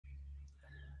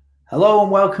Hello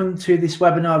and welcome to this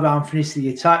webinar around Finish the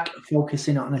Attack,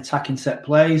 focusing on attacking set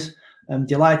plays. I'm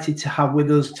delighted to have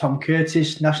with us Tom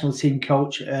Curtis, national team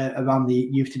coach around the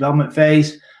youth development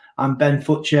phase, and Ben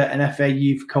Futcher, an FA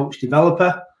youth coach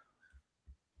developer.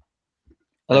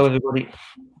 Hello, everybody.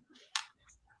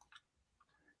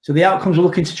 So the outcomes we're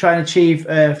looking to try and achieve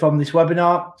from this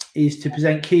webinar is to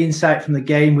present key insight from the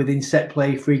game within set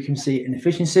play frequency and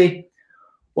efficiency.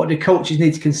 What do coaches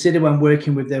need to consider when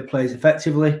working with their players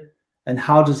effectively? And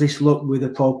how does this look with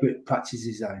appropriate practice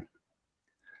design?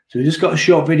 So we just got a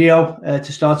short video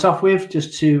to start off with,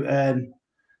 just to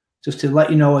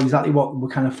let you know exactly what we're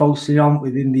kind of focusing on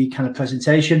within the kind of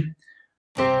presentation.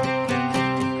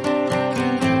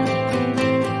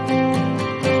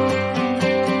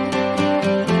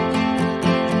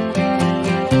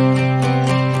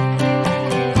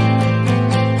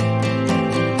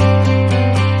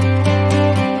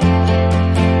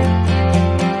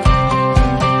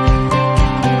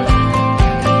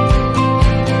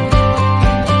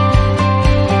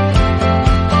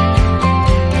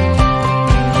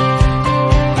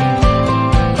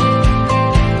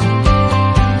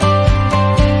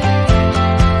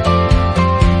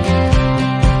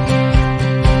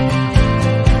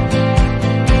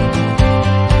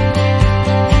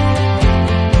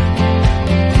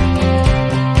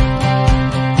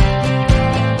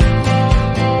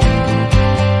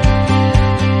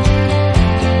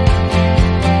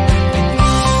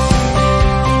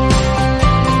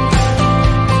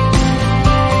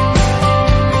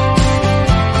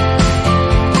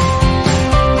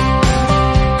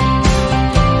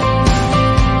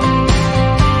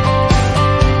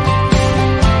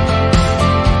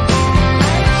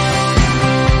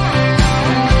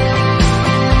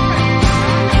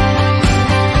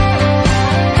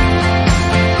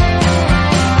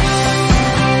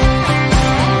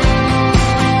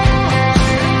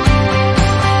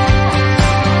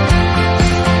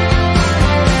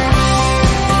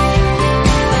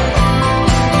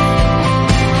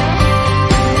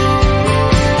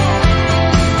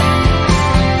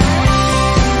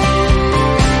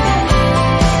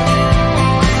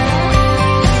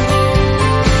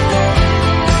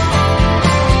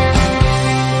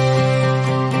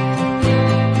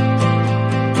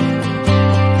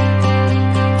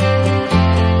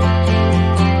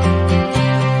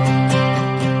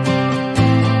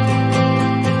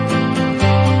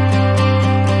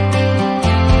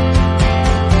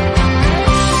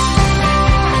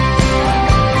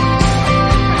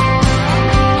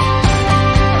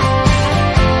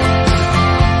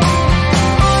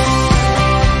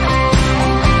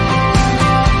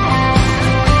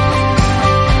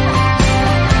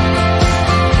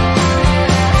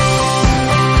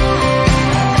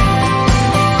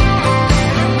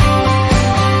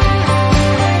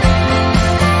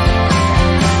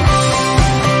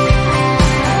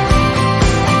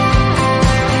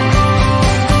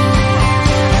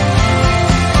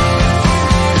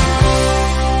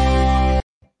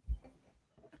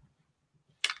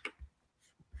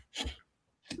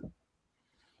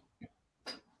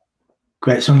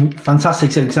 Great, some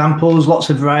fantastic examples, lots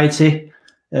of variety,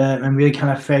 and really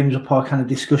kind of frames up our kind of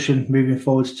discussion moving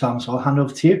forward, Tom. So I'll hand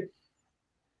over to you.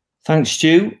 Thanks,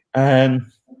 Stu. Yeah,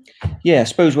 I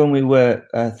suppose when we were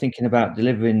thinking about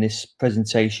delivering this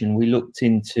presentation, we looked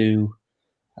into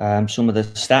some of the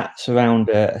stats around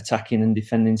attacking and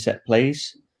defending set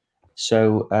plays.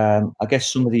 So I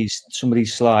guess some of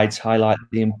these slides highlight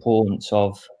the importance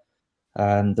of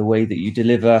the way that you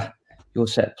deliver your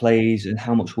set plays and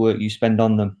how much work you spend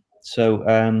on them. So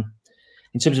in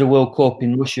terms of the World Cup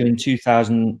in Russia in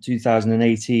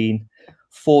 2018,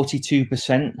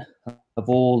 42% of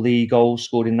all the goals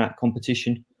scored in that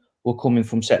competition were coming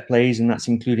from set plays, and that's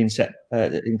including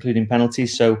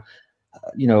penalties. So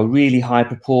you know, a really high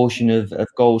proportion of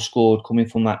goals scored coming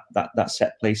from that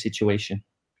set play situation.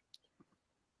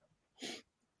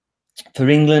 For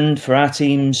England, for our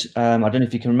teams, I don't know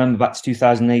if you can remember back to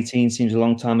 2018, seems a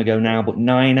long time ago now, but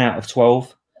 9 out of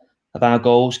 12 of our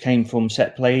goals came from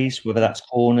set plays, whether that's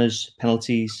corners,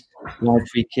 penalties, wide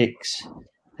free kicks.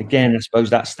 Again, I suppose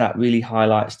that stat really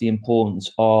highlights the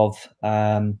importance of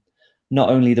not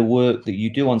only the work that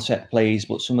you do on set plays,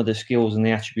 but some of the skills and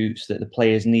the attributes that the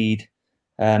players need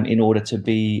in order to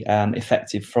be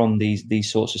effective from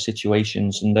these sorts of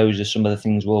situations. And those are some of the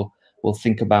things we'll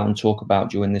think about and talk about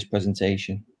during this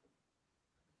presentation.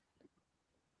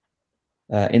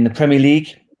 In the Premier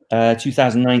League,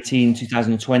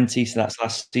 2019-2020, so that's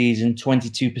last season,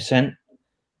 22%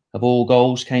 of all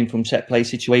goals came from set play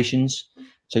situations.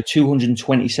 So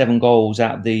 227 goals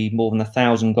out of the more than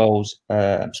 1,000 goals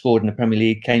scored in the Premier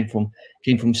League came from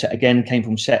came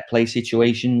from set play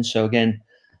situations. So again,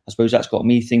 I suppose that's got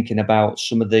me thinking about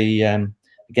some of the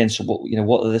again, so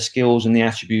what are the skills and the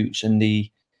attributes and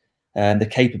the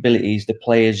capabilities the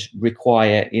players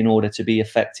require in order to be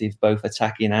effective, both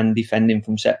attacking and defending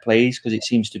from set plays, because it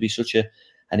seems to be such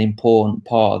an important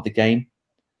part of the game.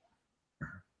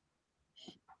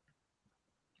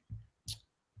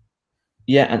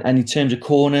 Yeah, and in terms of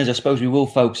corners, I suppose we will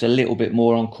focus a little bit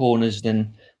more on corners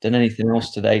than anything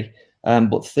else today. But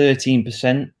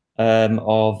 13%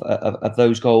 of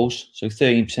those goals, so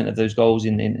 13% of those goals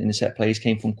in the set plays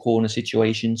came from corner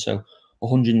situations. So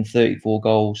 134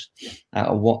 goals out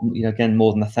of what, again,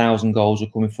 more than 1,000 goals are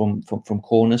coming from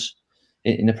corners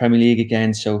in the Premier League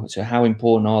again. So how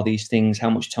important are these things?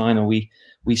 How much time are we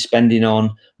spending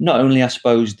on not only, I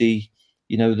suppose, the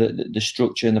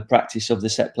structure and the practice of the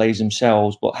set plays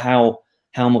themselves, but how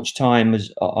much time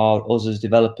are us as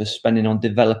developers spending on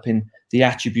developing the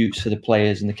attributes for the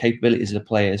players and the capabilities of the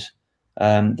players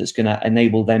that's going to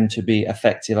enable them to be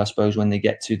effective, I suppose, when they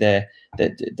get to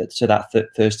that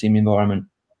first team environment.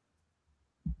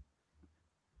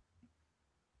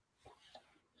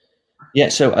 Yeah,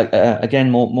 so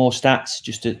again, more stats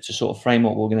just to sort of frame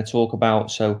what we're going to talk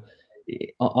about. So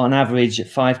on average,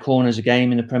 5 corners a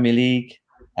game in the Premier League.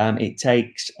 It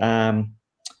takes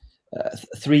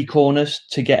 3 corners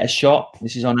to get a shot.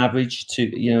 This is on average to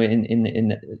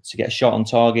to get a shot on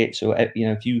target. So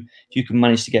if you can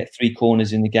manage to get 3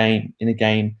 corners in a game,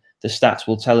 the stats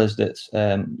will tell us that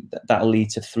that'll lead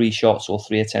to 3 shots or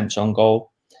 3 attempts on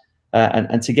goal.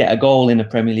 And to get a goal in the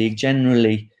Premier League,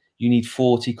 generally you need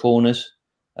 40 corners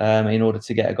in order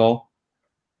to get a goal.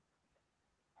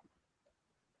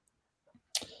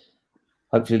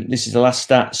 Hopefully this is the last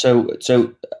stat. So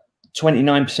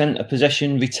 29% of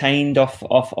possession retained off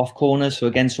corners. So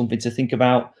again, something to think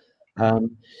about.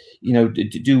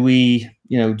 Do we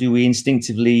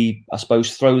instinctively, I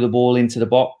suppose, throw the ball into the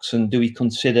box, and do we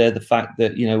consider the fact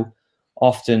that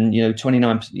often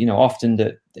 29%, often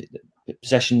the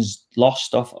possession's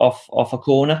lost off a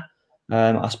corner.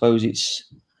 I suppose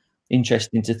it's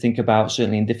interesting to think about,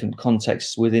 certainly in different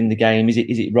contexts within the game. Is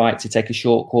it right to take a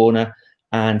short corner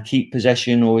and keep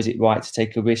possession, or is it right to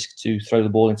take a risk to throw the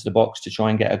ball into the box to try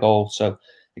and get a goal? So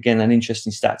again, an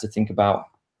interesting stat to think about.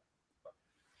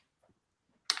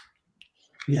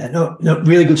 Yeah, no,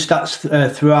 really good stats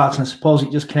throughout, and I suppose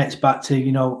it just connects back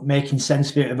to making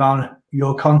sense of it around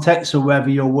your context, or wherever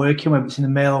you're working, whether it's in a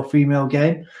male or female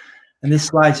game. And this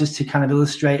slide just to kind of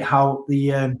illustrate how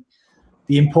the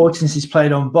importance is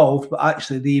played on both, but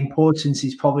actually the importance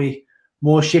is probably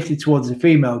more shifted towards the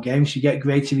female games. You get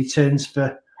greater returns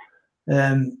for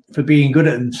being good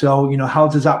at them. So how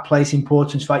does that place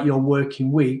importance throughout your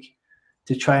working week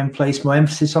to try and place more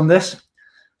emphasis on this?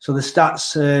 So the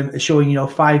stats are showing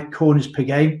 5 corners per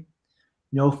game,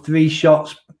 3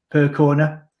 shots per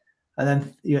corner, and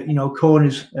then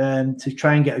corners to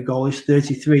try and get a goal is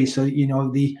 33. So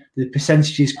the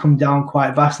percentages come down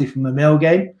quite vastly from the male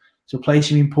game. So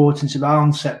placing importance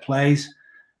around set plays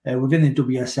within the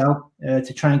WSL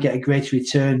to try and get a greater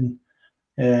return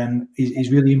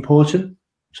is really important.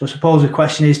 So I suppose the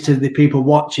question is to the people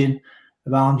watching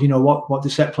around, what do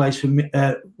set plays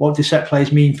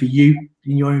mean for you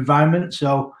in your environment?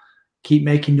 So keep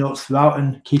making notes throughout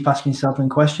and keep asking yourself them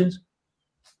questions.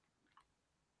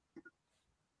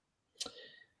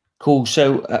 Cool.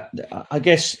 So I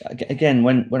guess again,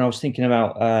 when I was thinking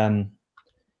about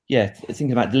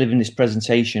thinking about delivering this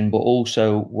presentation, but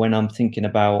also when I'm thinking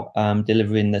about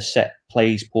delivering the set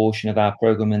plays portion of our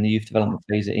program in the youth development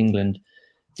phase at England,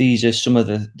 these are some of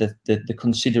the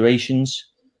considerations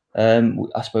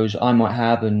I suppose I might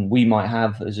have and we might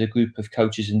have as a group of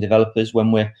coaches and developers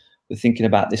when we're thinking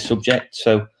about this subject.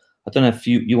 So I don't know if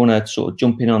you want to sort of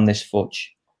jump in on this, Futch.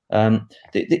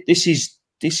 This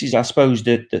is I suppose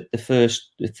the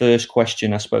first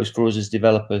question, I suppose, for us as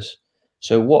developers.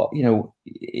 So what,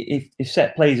 if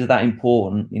set plays are that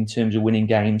important in terms of winning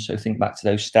games, so think back to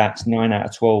those stats, 9 out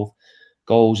of 12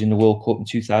 goals in the World Cup in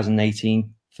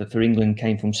 2018 for England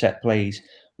came from set plays.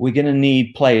 We're going to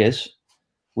need players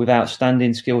with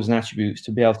outstanding skills and attributes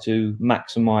to be able to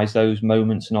maximise those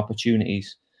moments and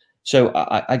opportunities. So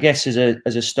I guess as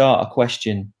a starter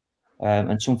question,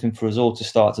 and something for us all to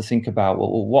start to think about,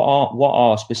 well, what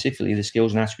are specifically the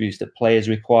skills and attributes that players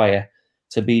require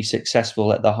to be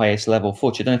successful at the highest level?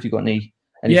 Futch, I don't know if you've got any.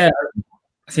 Yeah,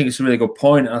 I think it's a really good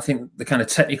point. I think the kind of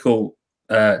technical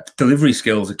delivery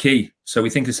skills are key. So we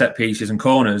think of set pieces and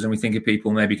corners, and we think of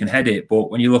people maybe can head it.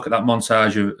 But when you look at that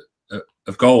montage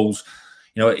of goals,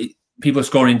 people are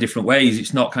scoring in different ways.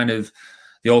 It's not kind of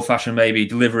the old-fashioned maybe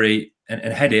delivery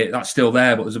and head it. That's still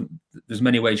there, but there's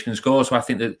many ways you can score. So I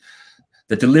think that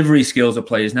the delivery skills of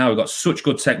players now. We've got such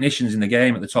good technicians in the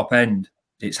game at the top end.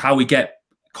 It's how we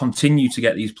continue to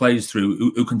get these players through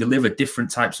who can deliver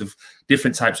different types of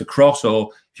cross, or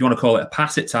if you want to call it a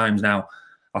pass at times now.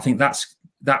 I think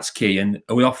that's key. And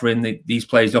are we offering these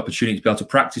players the opportunity to be able to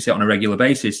practice it on a regular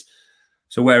basis?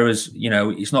 So whereas,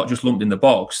 it's not just lumped in the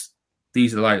box,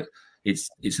 these are like, it's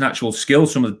an actual skill,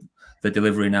 some of the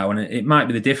delivery now. And it might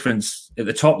be the difference at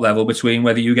the top level between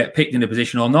whether you get picked in a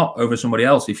position or not over somebody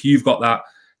else. If you've got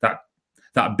that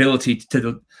ability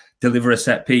to deliver a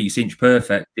set piece inch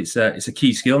perfect, it's a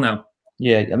key skill now.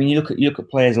 Yeah, I mean, you look at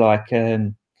players like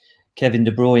Kevin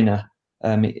De Bruyne.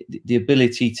 The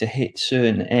ability to hit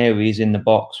certain areas in the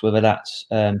box, whether that's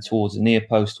towards the near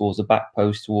post, towards the back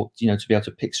post, to be able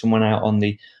to pick someone out on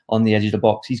the edge of the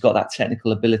box. He's got that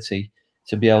technical ability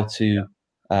to be able to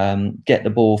get the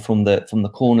ball from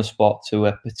the corner spot to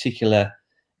a particular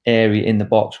area in the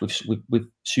box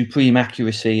with supreme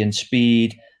accuracy and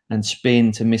speed and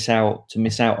spin to miss out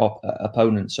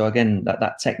opponents. So again,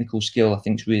 that technical skill I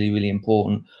think is really, really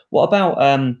important. What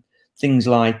about things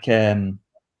like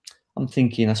I'm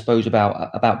thinking, I suppose,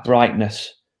 about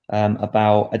brightness,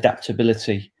 about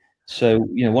adaptability. So,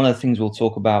 one of the things we'll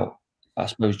talk about, I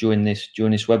suppose, during this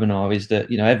webinar is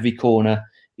that every corner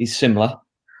is similar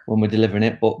when we're delivering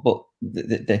it, but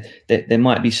there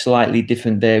might be slightly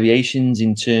different variations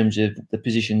in terms of the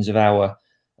positions of our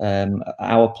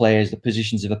players, the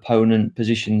positions of opponent,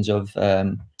 positions of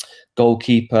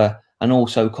goalkeeper, and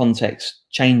also context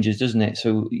changes, doesn't it?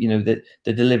 So the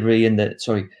delivery and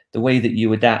the way that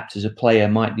you adapt as a player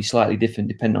might be slightly different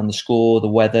depending on the score, the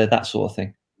weather, that sort of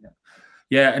thing.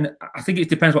 Yeah, and I think it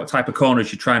depends what type of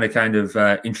corners you're trying to kind of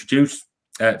introduce,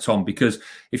 Tom, because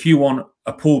if you want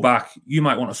a pullback, you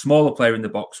might want a smaller player in the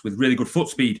box with really good foot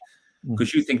speed,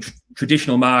 because you think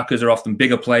traditional markers are often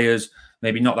bigger players,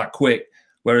 maybe not that quick.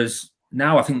 Whereas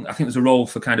now I think there's a role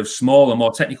for kind of smaller,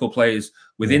 more technical players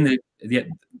within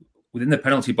the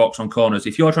penalty box on corners.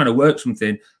 If you're trying to work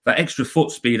something, that extra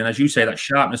foot speed, and as you say, that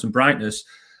sharpness and brightness,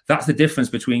 that's the difference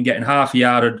between getting half a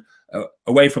yard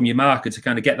away from your marker to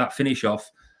kind of get that finish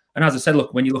off. And as I said,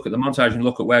 look, when you look at the montage and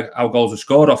look at where our goals are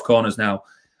scored off corners now,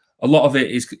 a lot of it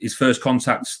is first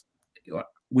contacts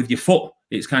with your foot.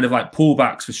 It's kind of like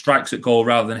pullbacks for strikes at goal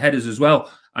rather than headers as well.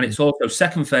 And it's also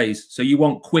second phase. So you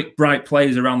want quick, bright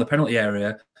players around the penalty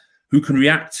area who can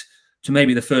react to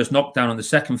maybe the first knockdown on the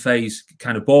second phase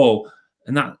kind of ball.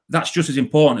 And that's just as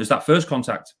important as that first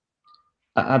contact.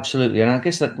 Absolutely. And I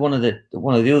guess that one of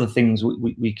the other things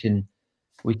we can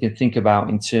think about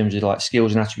in terms of like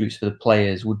skills and attributes for the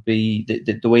players would be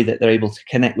the way that they're able to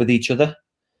connect with each other.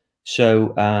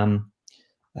 So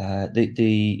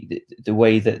the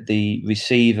way that the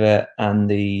receiver and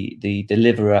the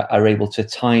deliverer are able to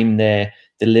time their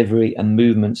delivery and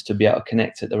movements to be able to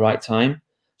connect at the right time.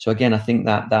 So again, I think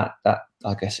that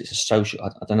I guess it's a social.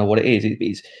 I don't know what it is.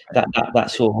 It's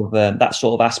that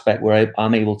sort of aspect where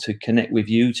I'm able to connect with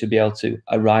you to be able to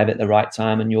arrive at the right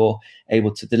time, and you're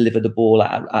able to deliver the ball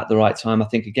at the right time. I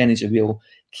think again is a real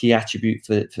key attribute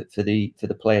for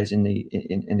the players in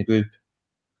the group.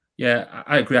 Yeah,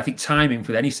 I agree. I think timing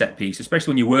for any set piece,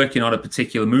 especially when you're working on a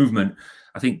particular movement,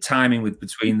 I think timing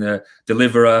between the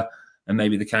deliverer and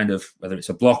maybe the kind of, whether it's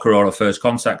a blocker or a first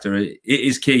contactor, it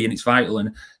is key and it's vital.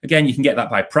 And again, you can get that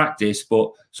by practice,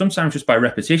 but sometimes just by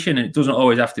repetition, and it doesn't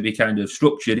always have to be kind of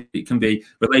structured. It can be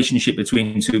relationship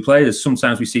between two players.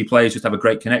 Sometimes we see players just have a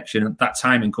great connection, and that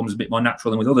timing comes a bit more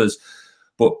natural than with others.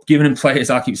 But giving them players,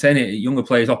 I keep saying it, younger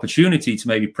players, opportunity to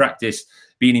maybe practice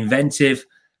being inventive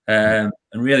and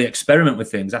really experiment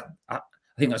with things. I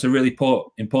think that's a really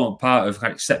important part of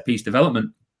like set piece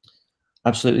development.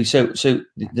 Absolutely. So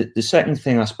the second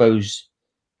thing, I suppose,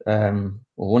 or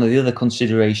one of the other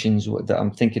considerations that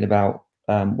I'm thinking about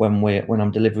when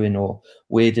I'm delivering or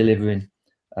we're delivering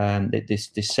this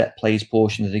set plays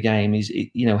portion of the game is,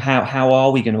 how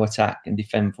are we going to attack and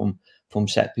defend from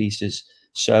set pieces?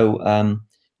 So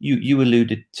you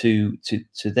alluded to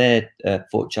their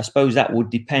Futch. I suppose that would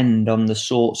depend on the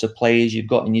sorts of players you've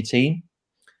got in your team.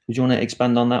 Would you want to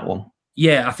expand on that one?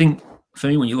 Yeah, I think for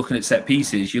me, when you're looking at set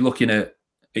pieces, you're looking at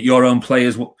your own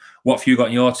players. What have you got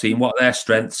in your team? What are their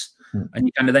strengths? And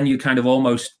you kind of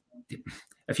almost,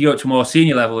 if you go to a more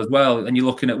senior level as well, and you're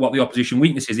looking at what the opposition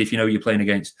weakness is, if you know who you're playing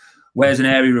against. Where's an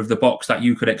area of the box that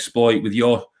you could exploit with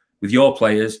your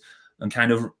players and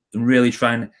kind of really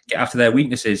try and get after their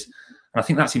weaknesses? And I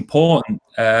think that's important.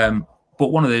 But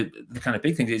one of the kind of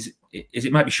big things is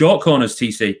it might be short corners,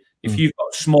 TC. If you've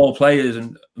got small players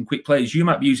and quick players, you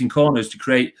might be using corners to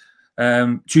create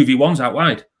 2v1s out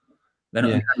wide.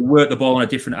 Then work the ball on a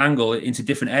different angle into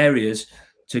different areas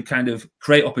to kind of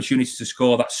create opportunities to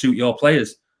score that suit your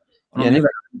players. And on the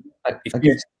other, I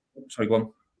guess, sorry, go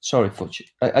on. Sorry, Futcher.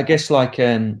 I guess like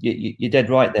you're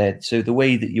dead right there. So the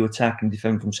way that you attack and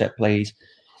defend from set plays,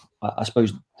 I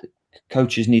suppose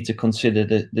coaches need to consider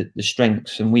the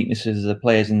strengths and weaknesses of the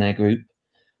players in their group,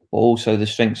 but also the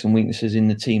strengths and weaknesses in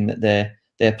the team that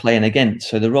they're playing against.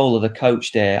 So the role of the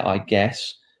coach there, I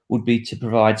guess, would be to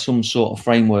provide some sort of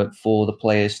framework for the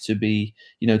players to be,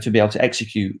 to be able to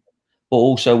execute. But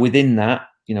also within that,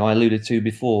 I alluded to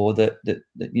before that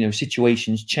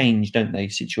situations change, don't they?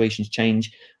 Situations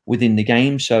change within the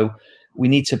game. So we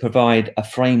need to provide a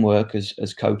framework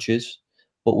as coaches,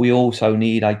 but we also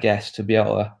need, I guess, to be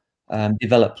able to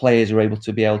develop players who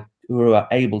are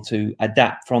able to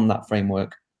adapt from that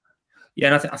framework.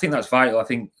 Yeah, and I think that's vital. I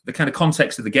think the kind of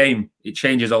context of the game, it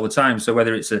changes all the time. So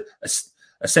whether it's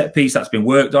a set piece that's been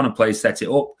worked on and players set it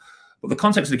up, but the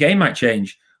context of the game might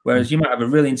change. Whereas you might have a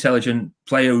really intelligent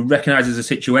player who recognises a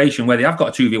situation where they have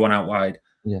got a 2v1 out wide.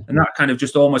 Yeah. And that kind of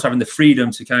just almost having the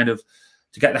freedom to kind of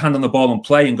to get the hand on the ball and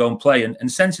play and go and play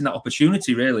and sensing that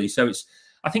opportunity, really. So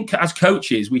I think as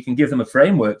coaches, we can give them a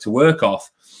framework to work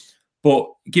off,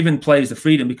 but giving players the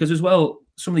freedom, because as well,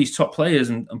 some of these top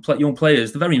players and young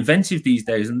players, they're very inventive these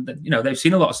days. And, they've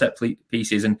sseen a lot of set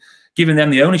pieces, and giving them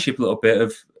the ownership a little bit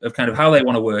of kind of how they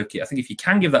want to work it. I think if you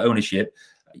can give that ownership,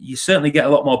 you certainly get a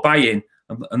lot more buy-in.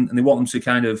 And they want them to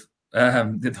kind of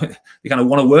they kind of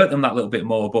want to work them that little bit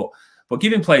more, but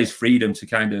giving players freedom to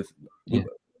kind of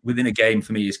within a game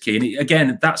for me is key. And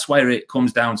again, that's where it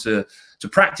comes down to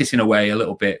practice in a way a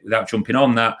little bit without jumping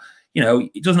on that.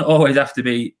 It doesn't always have to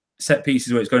be set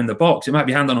pieces where it's going in the box. It might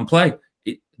be hand on and play.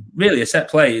 Really, a set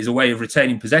play is a way of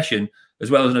retaining possession as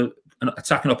well as an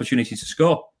attacking opportunity to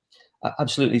score.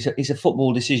 Absolutely, it's a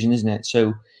football decision, isn't it?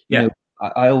 So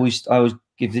I always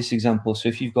give this example. So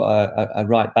if you've got a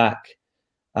right back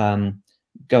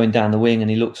going down the wing and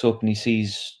he looks up and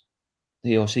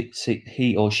he or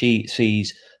she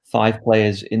sees 5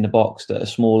 players in the box that are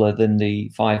smaller than the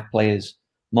 5 players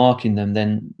marking them,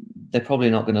 then they're probably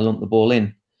not going to lump the ball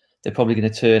in. They're probably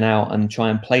going to turn out and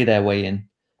try and play their way in.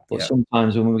 But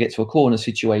sometimes when we get to a corner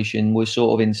situation, we're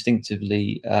sort of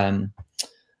instinctively,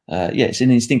 it's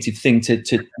an instinctive thing to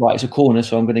right, it's a corner,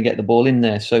 so I'm going to get the ball in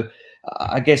there. So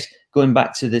I guess going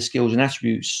back to the skills and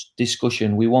attributes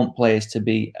discussion, we want players to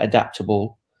be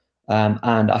adaptable.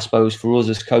 And I suppose for us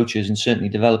as coaches and certainly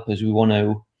developers, we want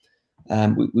to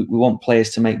we want players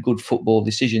to make good football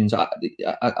decisions.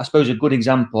 I suppose a good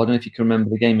example, I don't know if you can remember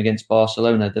the game against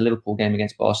Barcelona, the Liverpool game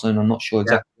against Barcelona. I'm not sure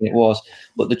exactly when it was,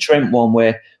 but the Trent one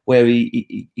where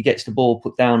he gets the ball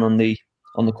put down on the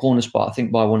corner spot, I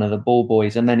think by one of the ball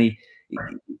boys, and then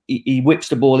he whips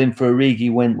the ball in for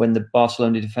Origi when the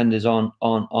Barcelona defenders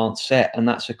aren't set, and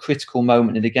that's a critical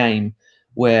moment in the game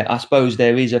where I suppose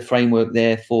there is a framework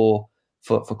there for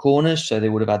corners. So they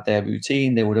would have had their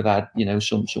routine, they would have had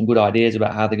some good ideas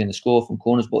about how they're going to score from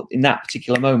corners, but in that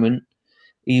particular moment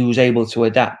he was able to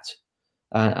adapt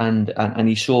and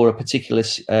he saw a particular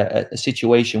a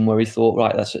situation where he thought,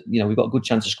 right, that's we've got a good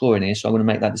chance of scoring here, so I'm going to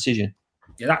make that decision.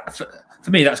 Yeah,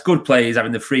 for me, that's good players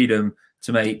having the freedom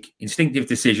to make instinctive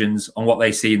decisions on what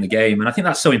they see in the game. And I think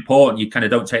that's so important. You kind of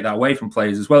don't take that away from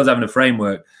players, as well as having a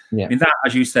framework. Yeah. I mean, that,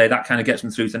 as you say, that kind of gets them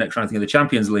through to the next round of the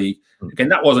Champions League. Again,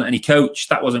 that wasn't any coach.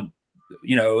 That wasn't,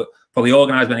 probably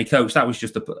organised by any coach. That was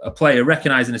just a player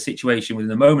recognising a situation within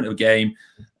the moment of a game,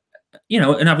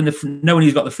 and having knowing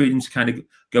he's got the freedom to kind of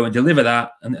go and deliver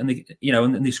that and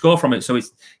they score from it. So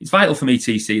it's vital for me,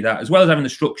 TC, that as well as having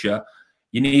the structure,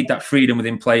 you need that freedom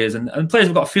within players, and players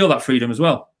have got to feel that freedom as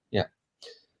well. Yeah,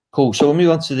 cool. So we'll move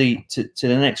on to the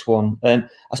next one. I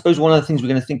suppose one of the things we're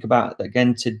going to think about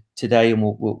again today, and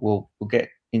we'll get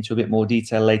into a bit more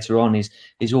detail later on, is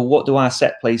well, what do our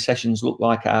set play sessions look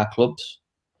like at our clubs?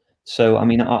 So I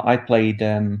mean, I played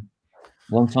a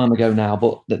long time ago now,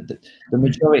 but the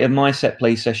majority of my set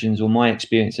play sessions, or my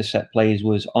experience of set plays,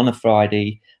 was on a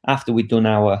Friday after we'd done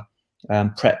our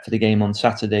prep for the game on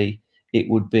Saturday. It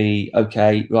would be,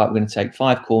 okay, right, we're going to take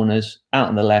 5 corners out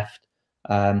on the left.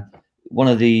 One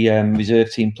of the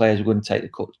reserve team players were going to take the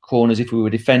corners if we were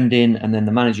defending, and then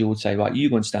the manager would say, right, you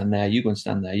go and stand there, you go and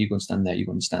stand there, you go and stand there, you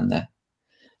go and stand there.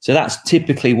 So that's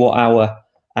typically what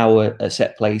our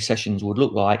set play sessions would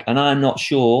look like. And I'm not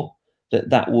sure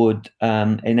that would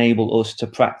enable us to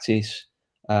practice,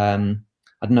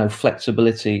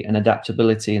 flexibility and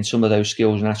adaptability and some of those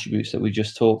skills and attributes that we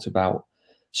just talked about.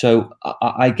 So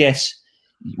I guess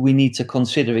we need to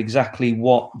consider exactly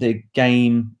what the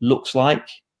game looks like,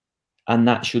 and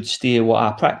that should steer what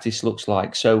our practice looks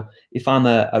like. So if I'm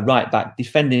a right back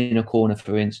defending a corner,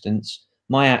 for instance,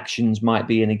 my actions might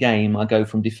be in a game, I go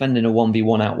from defending a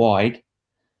 1v1 out wide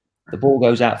the ball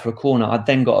goes out for a corner. I've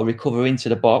then got to recover into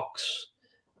the box.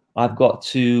 I've got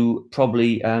to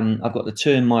probably, I've got to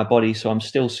turn my body so I'm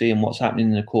still seeing what's happening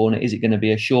in the corner. Is it going to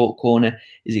be a short corner?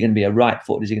 Is it going to be a right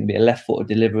foot? Is it going to be a left footed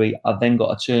delivery? I've then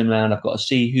got to turn around. I've got to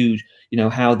see who's,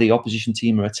 how the opposition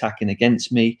team are attacking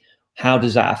against me. How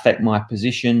does that affect my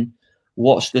position?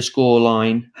 What's the score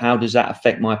line? How does that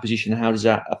affect my position? How does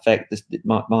that affect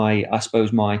I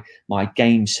suppose my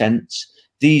game sense?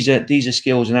 These are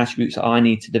skills and attributes that I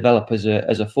need to develop as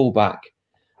a fullback.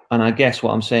 And I guess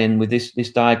what I'm saying with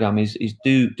this diagram is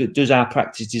does our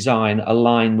practice design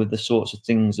align with the sorts of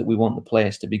things that we want the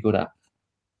players to be good at?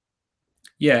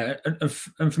 Yeah,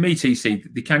 and for me, TC,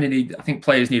 they kind of need. I think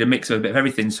players need a mix of a bit of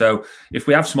everything. So if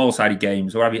we have small-sided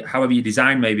games, or however you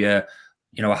design maybe a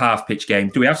half-pitch game,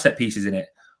 do we have set pieces in it?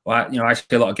 Or I see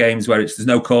a lot of games where there's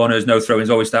no corners, no throw-ins,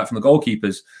 always start from the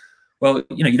goalkeepers. Well,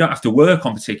 you don't have to work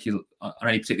on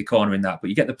any particular corner in that, but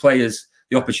you get the players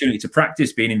the opportunity to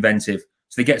practice being inventive.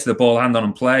 So they get to the ball, hand on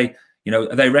and play.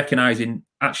 Are they recognizing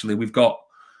actually we have got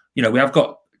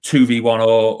 2v1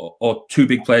 or two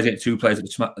big players get two players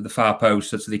at the far post,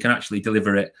 so they can actually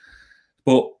deliver it.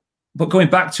 But going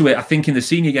back to it, I think in the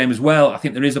senior game as well, I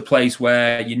think there is a place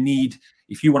where you need,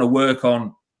 if you want to work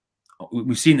on,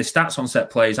 we've seen the stats on set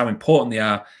plays, how important they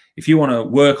are. If you want to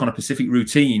work on a specific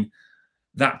routine,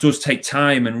 that does take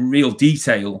time and real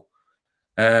detail.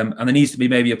 And there needs to be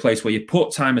maybe a place where you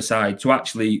put time aside to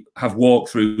actually have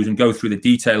walkthroughs and go through the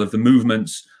detail of the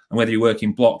movements and whether you're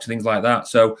working blocks, things like that.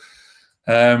 So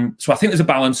I think there's a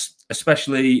balance,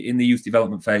 especially in the youth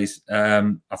development phase. I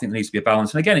think there needs to be a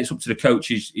balance. And again, it's up to the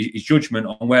coach's judgment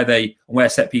on where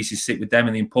set pieces sit with them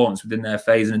and the importance within their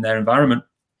phase and in their environment.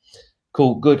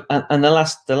 Cool, good. And the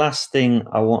last thing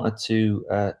I wanted to,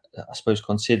 I suppose,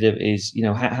 consider is,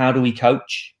 how do we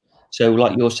coach? So,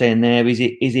 like you're saying there, is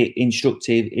it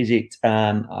instructive? Is it,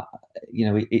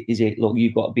 is it, look,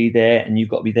 you've got to be there and you've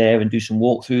got to be there and do some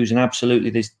walkthroughs? And absolutely,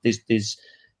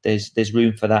 there's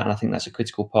room for that, and I think that's a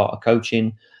critical part of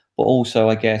coaching. But also,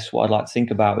 I guess what I'd like to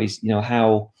think about is,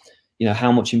 how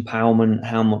much empowerment,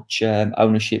 how much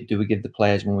ownership do we give the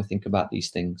players when we think about these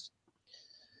things?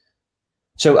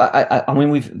 So, I mean,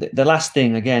 the last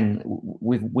thing again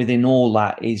within all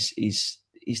that is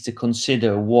to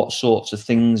consider what sorts of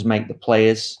things make the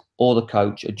players or the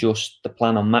coach adjust the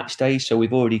plan on match day. So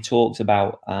we've already talked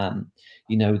about,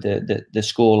 the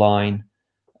score line,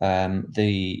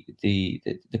 the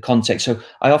context. So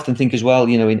I often think as well,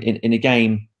 in a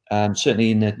game, certainly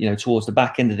in the towards the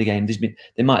back end of the game,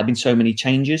 there might have been so many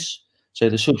changes. So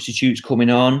the substitutes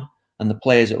coming on and the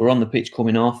players that were on the pitch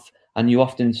coming off, and you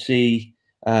often see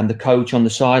the coach on the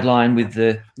sideline with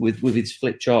his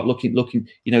flip chart, looking,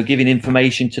 giving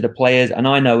information to the players. And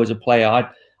I know as a player,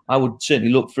 I would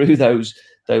certainly look through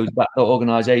that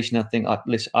organisation. I think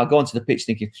I go onto the pitch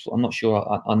thinking, I'm not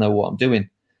sure I know what I'm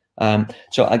doing.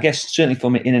 So I guess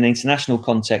certainly in an international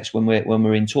context, when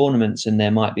we're in tournaments and there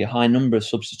might be a high number of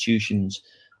substitutions,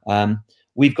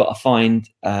 we've got to find,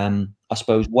 I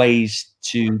suppose, ways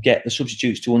to get the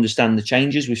substitutes to understand the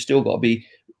changes. We've still got to be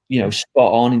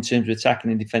spot on in terms of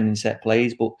attacking and defending set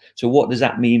plays. But so what does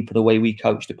that mean for the way we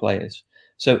coach the players?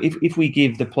 So if we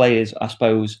give the players, I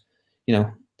suppose,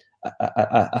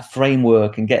 a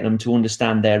framework and get them to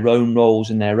understand their own roles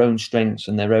and their own strengths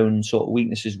and their own sort of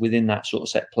weaknesses within that sort of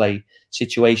set play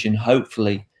situation,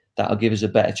 hopefully that'll give us a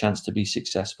better chance to be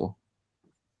successful.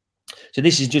 So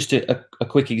this is just a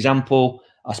quick example,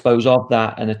 I suppose, of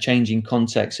that and a changing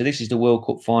context. So this is the World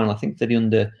Cup final. I think for the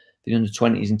under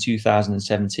 20s in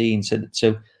 2017.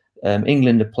 So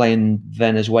England are playing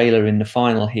Venezuela in the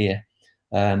final here,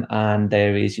 and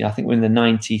there is, I think we're in the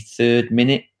 93rd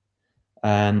minute,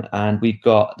 and we've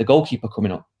got the goalkeeper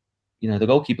coming up. The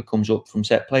goalkeeper comes up from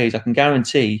set plays. I can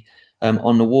guarantee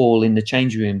on the wall in the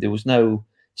changing room there was no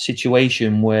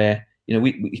situation where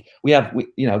we have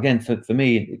again for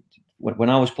me.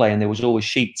 When I was playing, there was always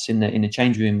sheets in the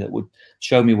changing room that would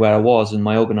show me where I was and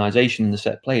my organisation in the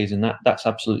set plays, and that's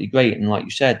absolutely great. And like you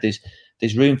said,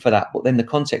 there's room for that. But then the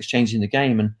context changed in the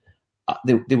game, and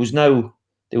there was no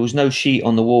sheet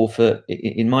on the wall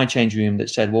in my changing room that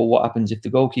said, well, what happens if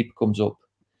the goalkeeper comes up?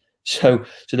 So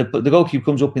the goalkeeper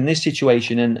comes up in this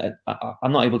situation, and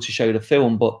I'm not able to show the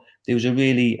film, but there was a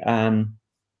really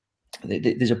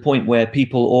there's a point where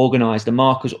people organise, the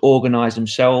markers organise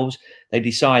themselves. They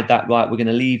decide that, right, we're going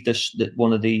to leave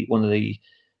one of the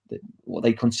what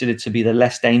they consider to be the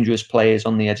less dangerous players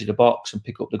on the edge of the box and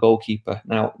pick up the goalkeeper.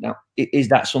 Now, is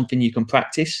that something you can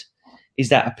practice? Is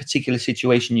that a particular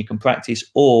situation you can practice,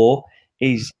 or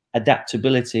is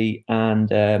adaptability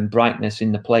and brightness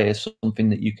in the players something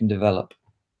that you can develop?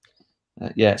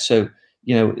 So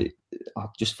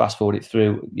I'll just fast forward it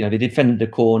through. You know, they defended the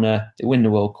corner, they win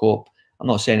the World Cup. I'm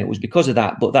not saying it was because of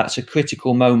that, but that's a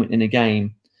critical moment in a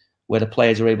game where the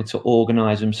players are able to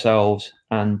organise themselves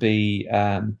and be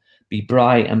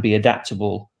bright and be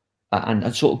adaptable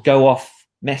and sort of go off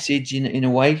message in a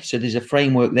way. So there's a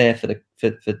framework there for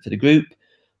the group,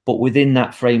 but within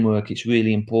that framework, it's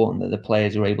really important that the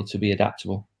players are able to be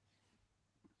adaptable.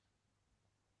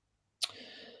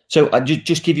 So I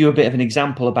just give you a bit of an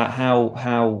example about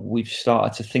how we've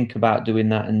started to think about doing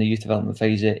that in the youth development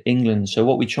phase at England. So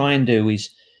what we try and do is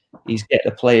get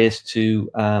the players to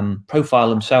profile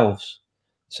themselves.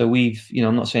 So we've, you know,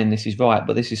 I'm not saying this is right,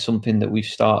 but this is something that we've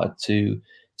started to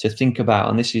think about,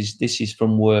 and this is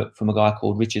from work from a guy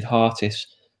called Richard Hartis,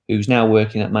 who's now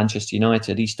working at Manchester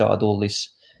United. He started all this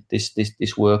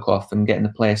work off and getting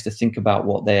the players to think about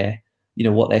what their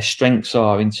strengths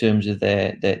are in terms of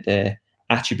their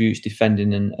attributes,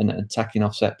 defending and attacking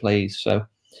offset plays. So,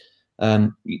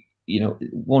 you know,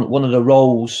 one of the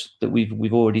roles that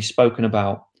we've already spoken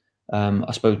about,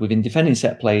 I suppose, within defending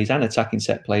set plays and attacking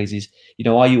set plays is, you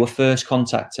know, are you a first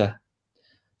contactor?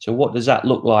 So what does that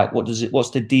look like? What's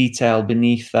the detail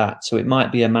beneath that? So it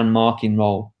might be a man marking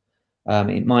role.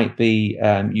 It might be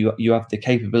you have the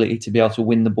capability to be able to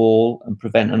win the ball and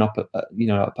prevent an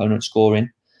opponent scoring.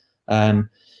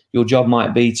 Your job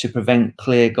might be to prevent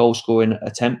clear goal scoring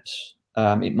attempts.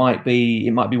 It might be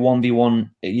 1v1,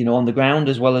 you know, on the ground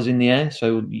as well as in the air.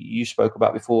 So you spoke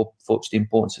about before, Futch, the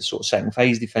importance of sort of second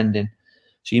phase defending.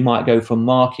 So you might go from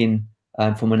marking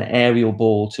from an aerial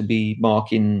ball to be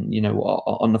marking, you know,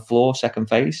 on the floor, second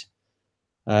phase.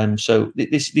 So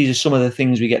these are some of the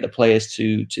things we get the players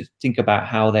to think about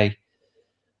how they.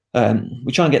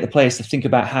 We try and get the players to think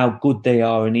about how good they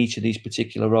are in each of these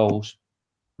particular roles.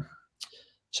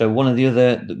 So one of the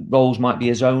other roles might be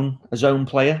a zone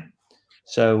player.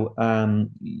 So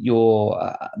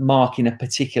you're marking a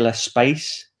particular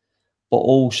space, but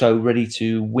also ready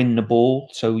to win the ball.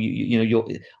 So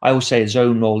I always say a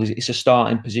zone role it's a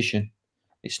starting position.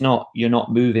 It's not, you're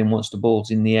not moving once the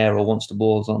ball's in the air or once the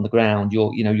ball's on the ground.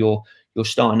 You're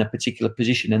starting a particular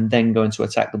position and then going to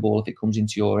attack the ball if it comes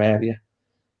into your area.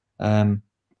 That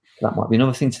might be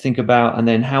another thing to think about. And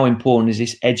then how important is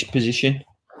this edge position?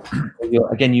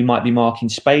 Again, you might be marking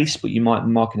space, but you might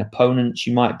be marking opponents.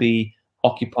 You might be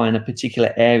occupying a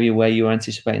particular area where you're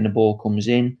anticipating the ball comes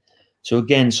in. So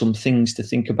again, some things to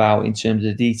think about in terms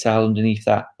of the detail underneath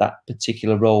that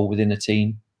particular role within a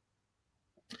team.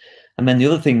 And then the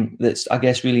other thing that's, I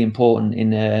guess, really important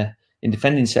in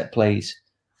defending set plays,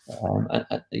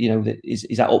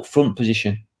 is that up front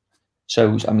position.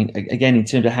 So, I mean, again, in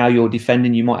terms of how you're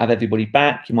defending, you might have everybody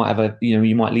back. You might have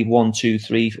you might leave 1, 2,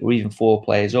 3, or even 4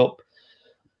 players up.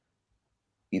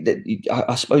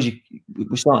 I suppose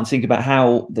we're starting to think about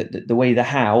how the way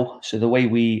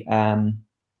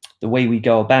we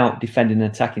go about defending and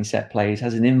attacking set plays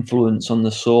has an influence on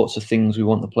the sorts of things we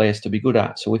want the players to be good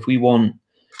at. So if we want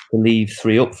to leave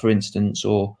 3 up, for instance,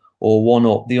 or 1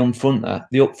 up, the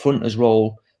up-fronter's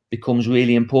role becomes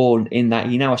really important in that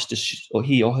he now has to, or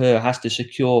he or her has to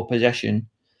secure possession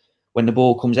when the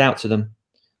ball comes out to them.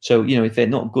 So, you know, if they're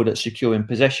not good at securing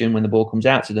possession when the ball comes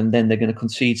out to them, then they're going to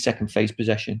concede second phase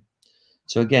possession.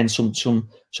 So again, some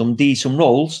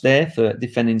roles there for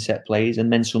defending set plays,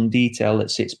 and then some detail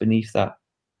that sits beneath that.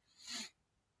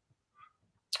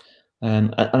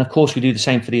 And of course, we do the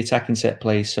same for the attacking set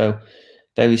plays. So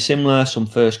very similar, some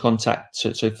first contact.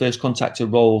 So first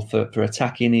contactor role for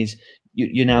attacking is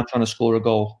you're now trying to score a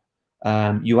goal.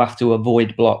 You have to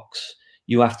avoid blocks.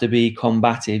 You have to be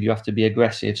combative. You have to be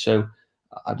aggressive. So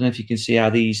I don't know if you can see how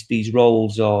these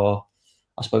roles are,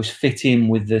 I suppose, fit in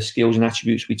with the skills and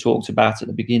attributes we talked about at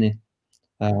the beginning.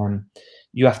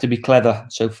 You have to be clever.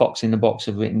 So Fox in the box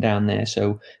have written down there.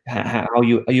 So how are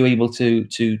you able to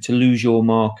lose your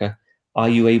marker? Are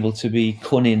you able to be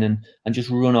cunning and just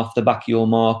run off the back of your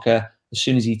marker as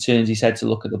soon as he turns his head to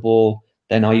look at the ball?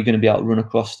 Then are you going to be able to run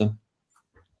across them?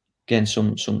 Again,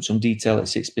 some detail that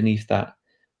sits beneath that.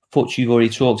 Futch, you've already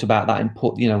talked about that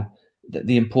input. You know,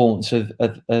 the importance of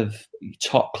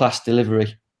top class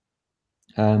delivery.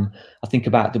 I think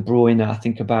about De Bruyne. I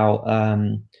think about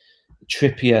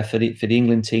Trippier for the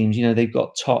England teams. You know, they've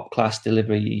got top class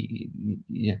delivery.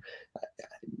 You know,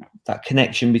 that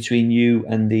connection between you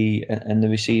and the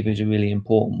receiver is a really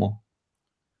important one.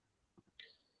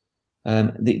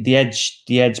 The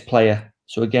edge player.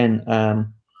 So again,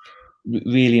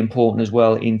 really important as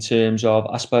well in terms of,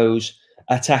 I suppose,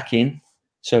 attacking.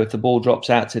 So if the ball drops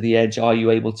out to the edge, are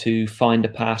you able to find a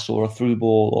pass or a through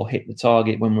ball or hit the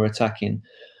target when we're attacking?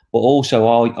 But also,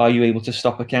 are you able to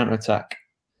stop a counter attack?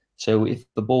 So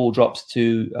if the ball drops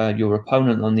to your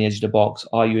opponent on the edge of the box,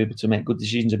 are you able to make good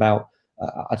decisions about,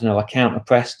 I don't know, a counter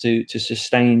press to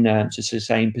sustain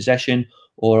possession,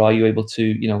 or are you able to,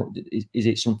 you know, is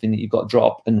it something that you've got to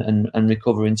drop and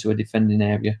recover into a defending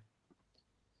area?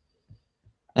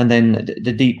 And then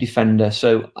the deep defender.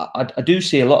 So I do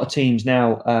see a lot of teams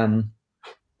now,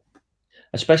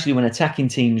 especially when attacking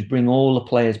teams bring all the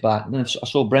players back. I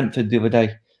saw Brentford the other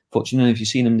day. Fortunately, if you've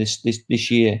seen them this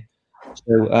year.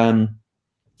 So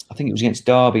I think it was against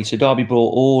Derby. So Derby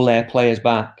brought all their players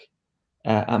back,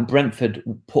 and Brentford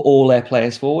put all their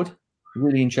players forward.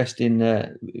 Really interesting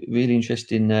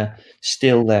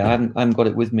still there. I haven't got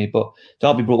it with me, but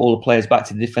Derby brought all the players back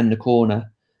to defend the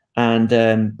corner,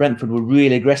 and Brentford were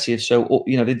really aggressive. So,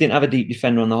 you know, they didn't have a deep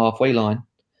defender on the halfway line.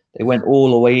 They went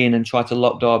all the way in and tried to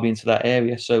lock Derby into that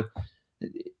area. So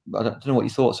I don't know what your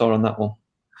thoughts are on that one.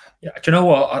 Yeah, do you know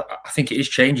what? I think it is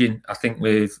changing. I think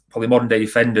with probably modern day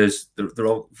defenders, they're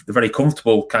very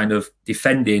comfortable kind of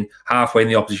defending halfway in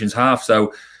the opposition's half.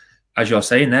 So as you're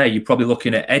saying there, you're probably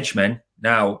looking at edge men.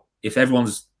 Now, if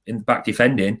everyone's in the back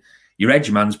defending, your edge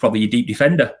man's probably your deep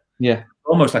defender. Yeah.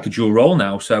 Almost like a dual role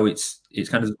now. So it's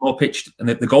kind of more pitched. And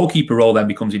the goalkeeper role then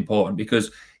becomes important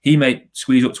because he may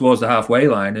squeeze up towards the halfway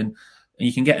line and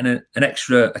you can get an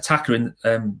extra attacker in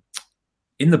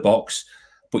the box,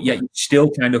 but yet you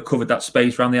still kind of covered that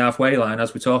space around the halfway line,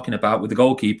 as we're talking about with the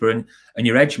goalkeeper, and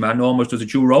your edge man almost does a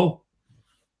dual role.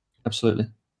 Absolutely.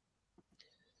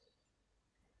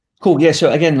 Cool. Yeah.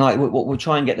 So again, like what we'll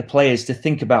try and get the players to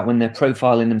think about when they're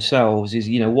profiling themselves is,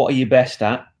 you know, what are you best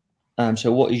at?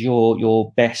 So what is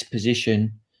your best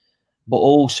position? But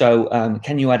also,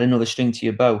 can you add another string to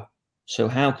your bow? So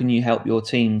how can you help your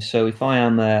team? So if I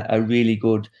am a really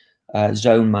good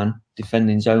zone man,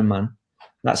 defending zone man,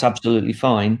 that's absolutely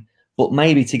fine. But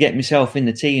maybe to get myself in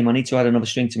the team, I need to add another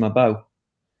string to my bow.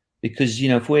 Because, you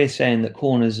know, if we're saying that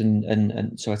corners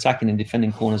and so attacking and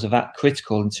defending corners are that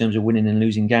critical in terms of winning and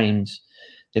losing games,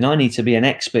 then I need to be an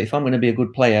expert. If I'm going to be a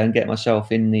good player and get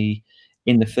myself in the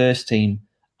first team,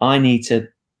 I need to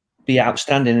be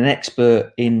outstanding and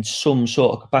expert in some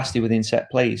sort of capacity within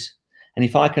set plays. And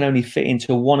if I can only fit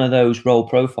into one of those role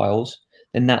profiles,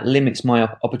 then that limits my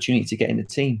opportunity to get in the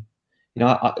team. You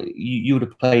know, you would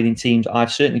have played in teams.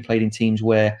 I've certainly played in teams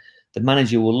where the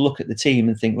manager will look at the team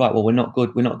and think, right, well, we're not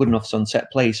good enough on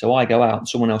set play, so I go out and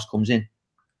someone else comes in.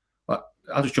 Well,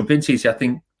 I'll just jump in, TC.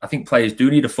 I think players do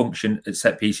need a function at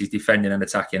set pieces, defending and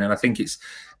attacking, and I think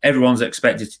everyone's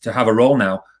expected to have a role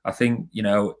now. I think, you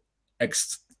know,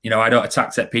 I don't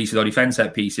attack set pieces or defend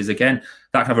set pieces. Again,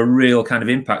 that can have a real kind of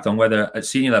impact on whether at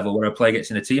senior level where a player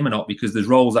gets in a team or not, because there's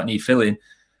roles that need filling,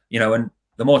 you know, and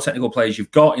the more technical players you've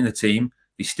got in the team,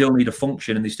 they still need a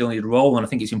function and they still need a role. And I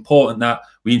think it's important that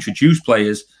we introduce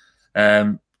players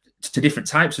to different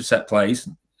types of set plays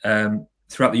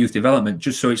throughout the youth development,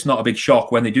 just so it's not a big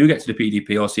shock when they do get to the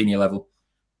PDP or senior level.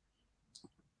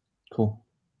 Cool.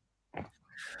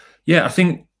 Yeah, I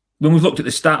think when we've looked at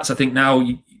the stats, I think now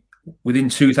within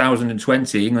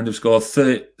 2020, England have scored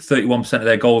 31% of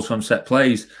their goals from set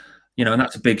plays, you know, and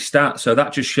that's a big stat. So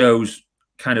that just shows,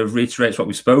 kind of reiterates what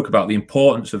we spoke about, the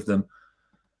importance of them.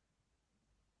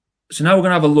 So now we're going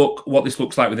to have a look what this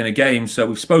looks like within a game. So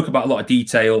we've spoke about a lot of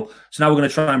detail. So now we're going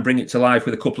to try and bring it to life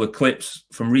with a couple of clips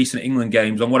from recent England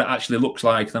games on what it actually looks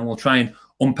like. Then we'll try and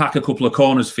unpack a couple of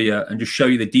corners for you and just show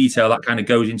you the detail that kind of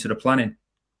goes into the planning.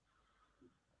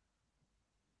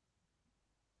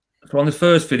 So on the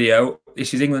first video,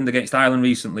 this is England against Ireland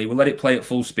recently. We'll let it play at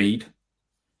full speed.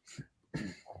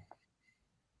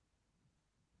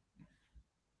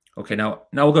 Okay, now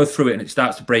we'll go through it and it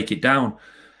starts to break it down.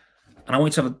 And I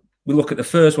want you to we look at the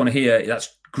first one here.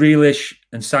 That's Grealish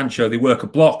and Sancho. They work a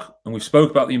block, and we've spoke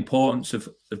about the importance of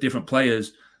different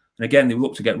players. And again, they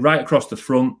look to get right across the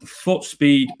front. The foot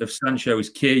speed of Sancho is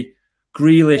key.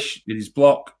 Grealish with his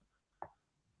block,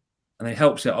 and he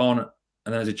helps it on, and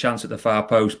then there's a chance at the far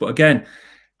post. But again,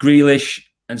 Grealish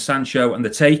and Sancho and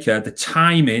the taker, the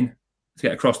timing to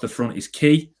get across the front is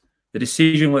key. The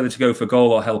decision whether to go for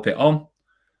goal or help it on.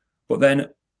 But then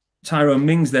Tyrone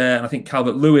Mings there, and I think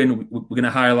Calvert-Lewin, we're going to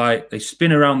highlight, they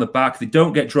spin around the back. They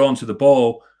don't get drawn to the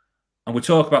ball. And we'll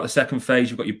talk about the second phase.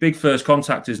 You've got your big first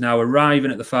contactors now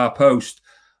arriving at the far post.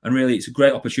 And really, it's a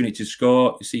great opportunity to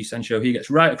score. You see Sancho, he gets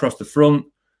right across the front.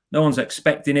 No one's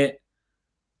expecting it.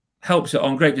 Helps it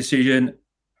on, great decision.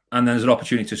 And then there's an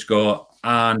opportunity to score.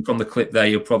 And from the clip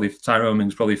there, Tyrone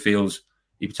Mings probably feels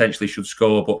he potentially should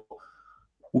score. But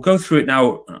we'll go through it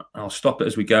now. I'll stop it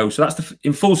as we go. So that's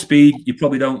in full speed. You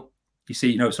probably don't, you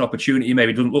see, it's an opportunity.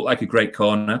 Maybe it doesn't look like a great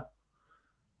corner.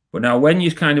 But now when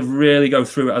you kind of really go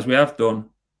through it as we have done,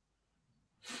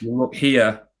 you look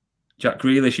here, Jack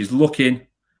Grealish is looking,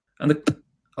 and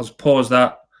I'll just pause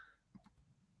that.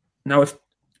 Now,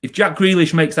 if Jack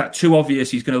Grealish makes that too obvious,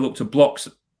 he's going to look to block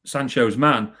Sancho's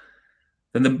man,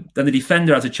 then the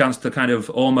defender has a chance to kind of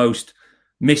almost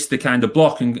miss the kind of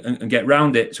block and get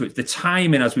round it. So it's the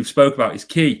timing, as we've spoke about, is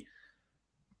key.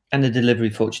 And the delivery,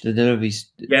 Futch, the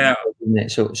delivery's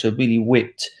so really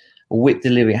whipped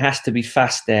delivery. It has to be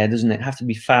fast there, doesn't it? It has to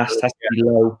be fast, has to be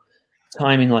low.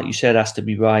 Timing, like you said, has to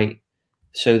be right,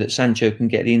 so that Sancho can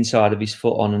get the inside of his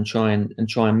foot on and try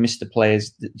and miss the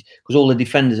players, because all the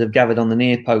defenders have gathered on the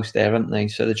near post there, haven't they?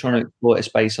 So they're trying to exploit a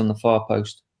space on the far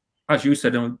post. As you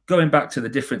said, and going back to the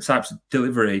different types of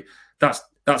delivery,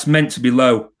 that's meant to be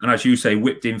low, and as you say,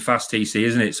 whipped in fast, TC,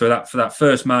 isn't it? So that for that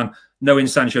first man, knowing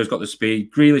Sancho's got the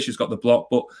speed, Grealish has got the block,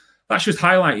 but that's just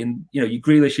highlighting, you know, your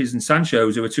Grealishes and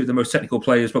Sancho's, who are two of the most technical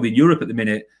players probably in Europe at the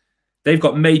minute. They've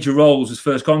got major roles as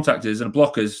first contactors and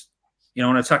blockers, you know,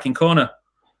 on an attacking corner.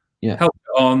 Yeah, help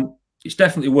it on. It's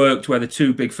definitely worked where the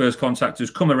two big first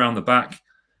contactors come around the back,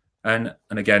 and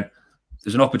again,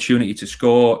 there's an opportunity to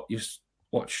score. You just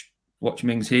watch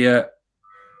Mings here.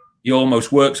 He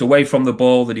almost works away from the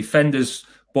ball. The defender's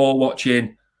ball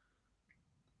watching.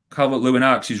 Calvert-Lewin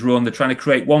arcs his run. They're trying to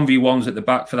create 1v1s at the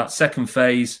back for that second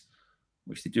phase,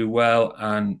 which they do well,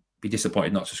 and be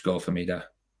disappointed not to score for me there.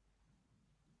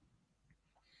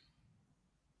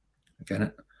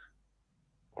 Again,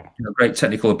 you know, great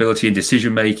technical ability and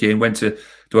decision making. When to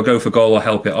do I go for goal or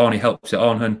help it on? He helps it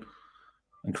on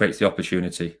and creates the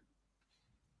opportunity.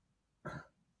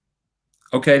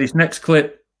 Okay, this next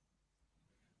clip,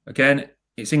 again,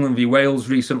 it's England v Wales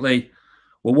recently.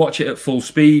 We'll watch it at full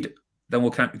speed, then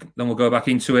we'll go back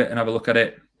into it and have a look at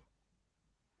it.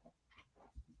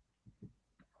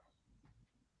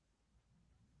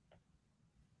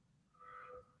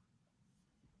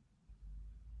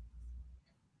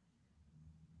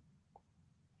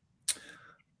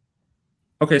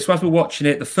 Okay, so as we're watching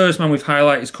it, the first man we've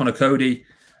highlighted is Conor Cody.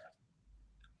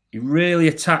 He really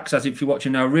attacks, as if you're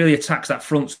watching now, really attacks that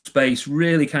front space,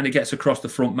 really kind of gets across the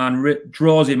front man,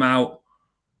 draws him out.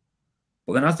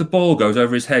 But then as the ball goes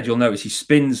over his head, you'll notice he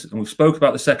spins, and we've spoke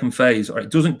about the second phase, or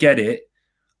it doesn't get it.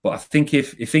 But I think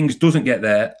if things doesn't get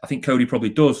there, I think Cody probably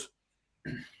does.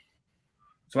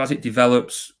 So as it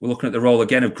develops, we're looking at the role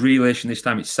again of Grealish, and this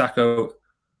time it's Sakho.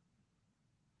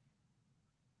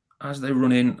 As they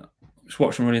run in, just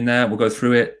watch them run in there, we'll go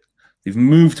through it. They've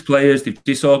moved players, they've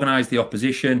disorganised the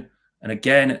opposition, and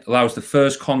again, it allows the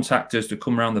first contactors to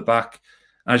come around the back.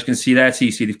 As you can see there,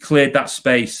 TC, they've cleared that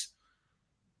space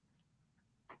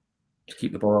to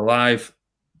keep the ball alive.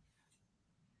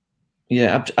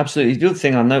 Yeah, absolutely. The other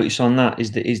thing I notice on that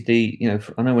is the you know,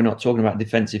 I know we're not talking about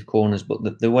defensive corners,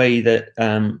 but the way that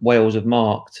Wales have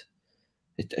marked,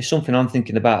 it's something I'm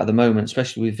thinking about at the moment,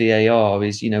 especially with VAR,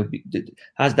 is, you know,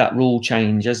 has that rule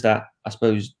change, has that, I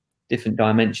suppose, different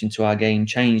dimension to our game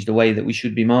changed the way that we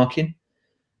should be marking?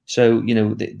 So, you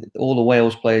know, all the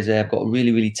Wales players there have got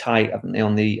really, really tight, haven't they,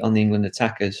 on the England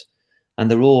attackers, and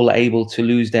they're all able to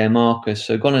lose their markers.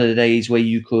 So gone are the days where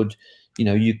you could, you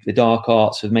know, the dark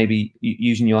arts of maybe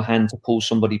using your hand to pull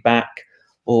somebody back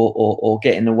or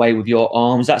getting away with your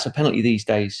arms. That's a penalty these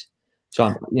days. So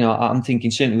I'm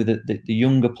thinking certainly with the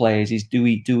younger players is do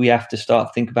we have to start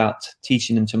to think about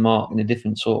teaching them to mark in a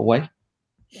different sort of way?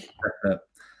 And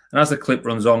as the clip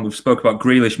runs on, we've spoke about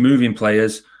Grealish moving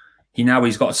players.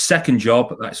 He's got a second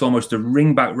job. That's almost to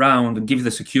ring back round and give you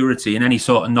the security in any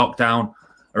sort of knockdown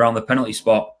around the penalty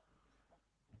spot.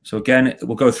 So again,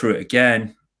 we'll go through it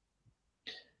again.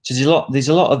 So there's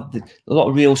a lot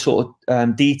of real sort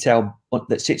of detail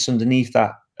that sits underneath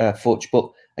that, Futch. But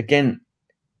again,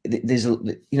 there's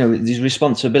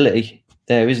responsibility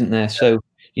there, isn't there? So,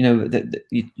 you know,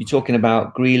 you're talking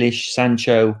about Grealish,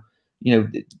 Sancho, you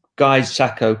know, guys,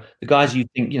 Sakho, the guys you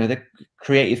think, you know, they're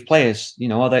creative players. You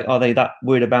know, are they that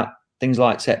worried about things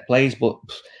like set plays? But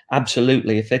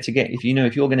absolutely, if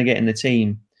you're going to get in the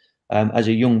team as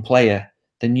a young player,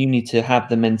 then you need to have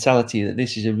the mentality that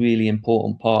this is a really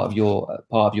important part of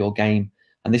your game.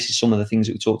 And this is some of the things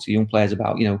that we talk to young players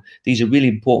about. You know, these are really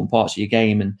important parts of your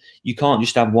game, and you can't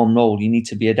just have one role. You need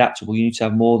to be adaptable. You need to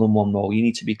have more than one role. You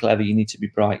need to be clever. You need to be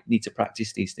bright. You need to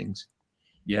practice these things.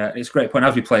 Yeah, it's a great point.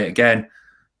 As we play it again.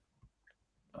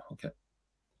 Okay.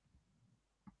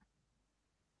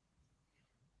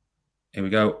 Here we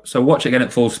go. So watch it again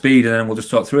at full speed, and then we'll just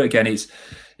talk through it again. It's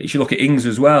you look at Ings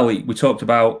as well. We talked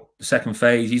about the second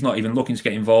phase. He's not even looking to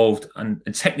get involved, and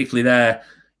technically there,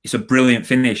 it's a brilliant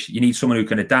finish. You need someone who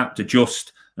can adapt,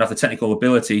 adjust, and have the technical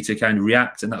ability to kind of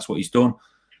react, and that's what he's done.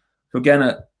 So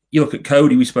again, you look at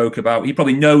Cody we spoke about. He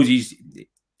probably knows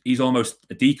he's almost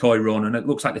a decoy run, and it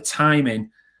looks like the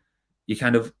timing. You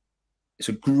kind of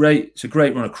it's a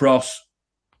great run across,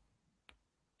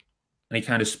 and he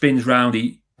kind of spins round.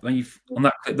 On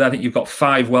that clip there, I think you've got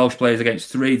 5 Welsh players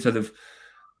against 3. So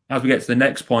as we get to the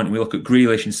next point and we look at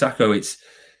Grealish and Sakho, it's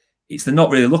they're not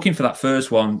really looking for that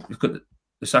first one. Look at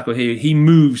the Sakho here. He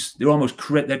moves.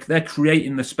 They're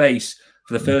creating the space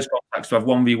for the first contacts to have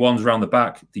 1v1s around the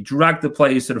back. They drag the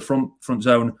players to the front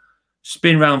zone,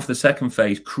 spin round for the second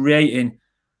phase, creating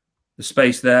the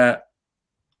space there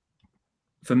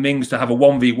for Mings to have a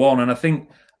 1v1. And I think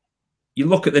you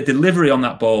look at the delivery on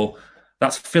that ball.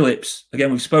 That's Phillips.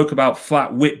 Again, we spoke about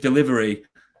flat whip delivery.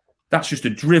 That's just a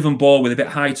driven ball with a bit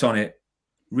of height on it.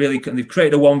 Really, they've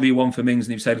created a 1v1 for Mings,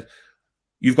 and they've said,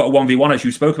 you've got a 1v1, as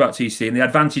you spoke about, TC, and the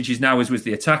advantage is now is with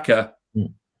the attacker.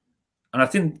 And I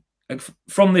think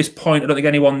from this point, I don't think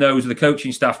anyone knows, the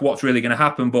coaching staff, what's really going to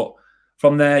happen. But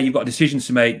from there, you've got decisions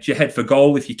to make. Do you head for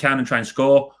goal if you can and try and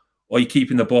score, or are you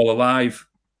keeping the ball alive?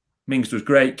 Mings does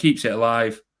great, keeps it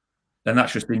alive. Then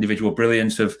that's just the individual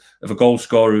brilliance of a goal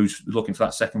scorer who's looking for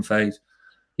that second phase.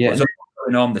 Yeah, what's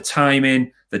going on? The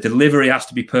timing, the delivery has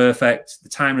to be perfect. The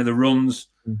timing of the runs.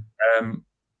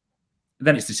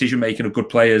 Then it's decision making of good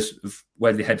players of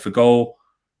where they head for goal.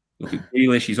 Look at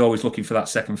Grealish; he's always looking for that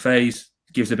second phase.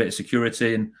 Gives a bit of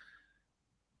security, and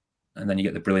then you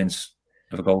get the brilliance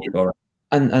of a goal scorer.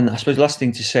 And I suppose the last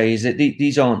thing to say is that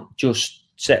these aren't just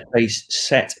set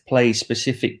play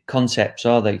specific concepts,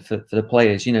 are they, for the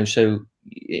players? You know, so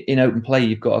in open play,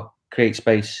 you've got to create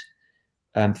space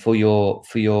for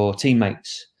your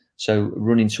teammates. So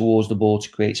running towards the ball to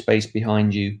create space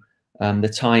behind you,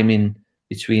 the timing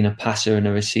between a passer and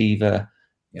a receiver,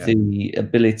 the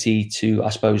ability to, I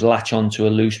suppose, latch onto a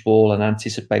loose ball and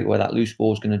anticipate where that loose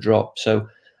ball is going to drop. So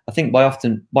I think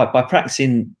by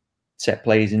practicing set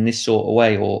plays in this sort of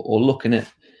way, or looking at,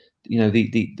 you know, the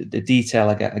detail,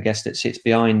 I guess, that sits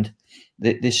behind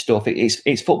this stuff.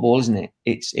 It's football, isn't it?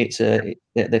 It's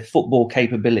the football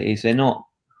capabilities. They're not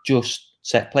just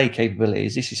set play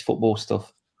capabilities. This is football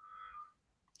stuff.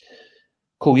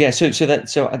 Cool. Yeah.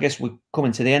 So I guess we're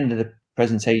coming to the end of the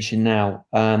presentation now.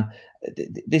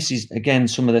 This is again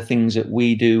some of the things that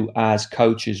we do as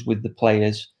coaches with the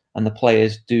players, and the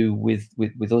players do with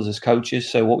us as coaches.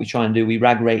 So what we try and do, we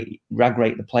rag rate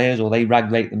the players, or they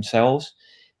rag rate themselves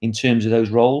in terms of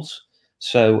those roles.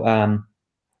 So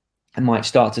I might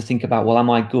start to think about, well, am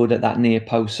I good at that near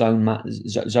post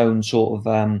zone sort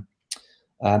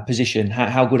of position?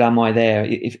 How good am I there?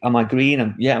 Am I green?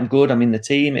 I'm good. I'm in the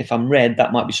team. If I'm red,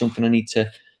 that might be something I need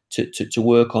to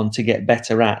work on to get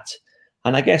better at.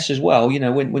 And I guess as well, you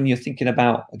know, when you're thinking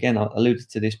about, again, I alluded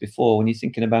to this before, when you're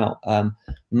thinking about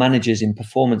managers in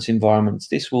performance environments,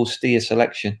 this will steer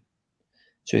selection.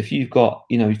 So if you've got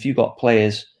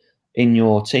players in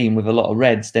your team with a lot of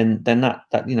reds, then that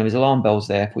you know, there's alarm bells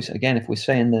there. If we're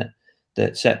saying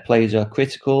that set plays are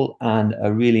critical and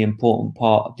a really important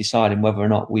part of deciding whether or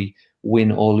not we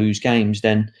win or lose games,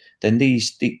 then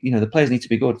the players need to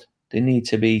be good. They need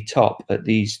to be top at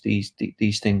these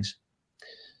things.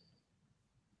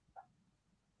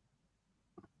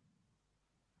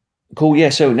 Cool. Yeah.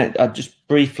 So I'll just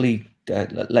briefly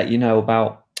let you know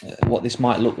about what this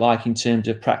might look like in terms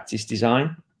of practice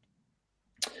design.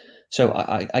 So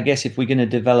I guess if we're going to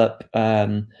develop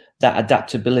that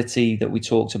adaptability that we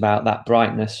talked about, that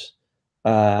brightness,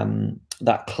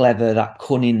 that clever, that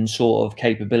cunning sort of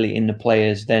capability in the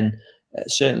players, then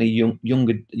certainly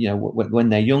younger, you know, when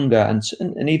they're younger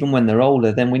and even when they're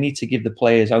older, then we need to give the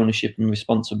players ownership and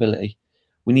responsibility.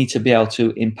 We need to be able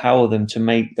to empower them to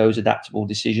make those adaptable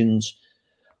decisions.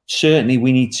 Certainly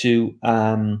we need to,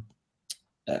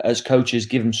 as coaches,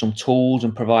 give them some tools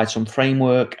and provide some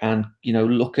framework, and, you know,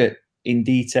 look at in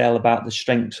detail about the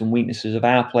strengths and weaknesses of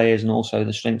our players and also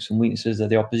the strengths and weaknesses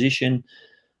of the opposition.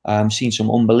 Seen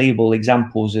some unbelievable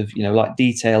examples of, you know, like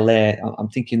detail there. I'm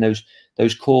thinking those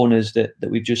corners that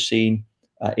we've just seen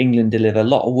England deliver. A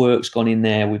lot of work's gone in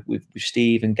there with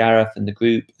Steve and Gareth and the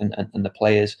group and the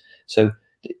players. So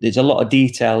there's a lot of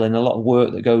detail and a lot of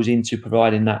work that goes into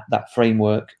providing that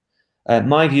framework.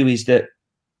 My view is that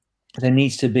there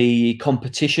needs to be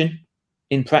competition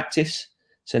in practice.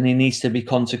 So there needs to be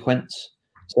consequence.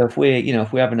 So if we're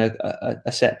having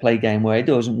a set play game where it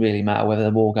doesn't really matter whether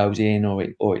the ball goes in or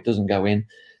it doesn't go in,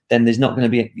 then there's not going to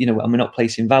be, you know, and we're not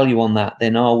placing value on that.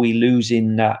 Then are we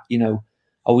losing that? You know,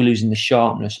 are we losing the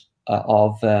sharpness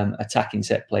of attacking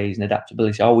set plays and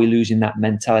adaptability? Are we losing that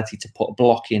mentality to put a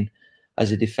block in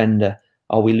as a defender?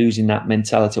 Are we losing that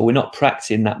mentality? Or we're not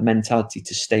practicing that mentality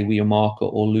to stay with your marker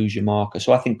or lose your marker?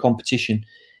 So I think competition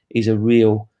is a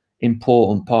real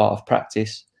important part of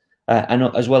practice. and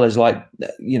as well as, like,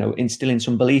 instilling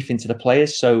some belief into the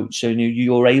players. So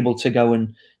you're able to go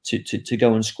and to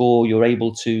go and score. You're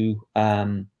able to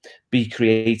be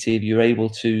creative. You're able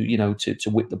to to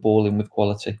whip the ball in with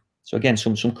quality. So again,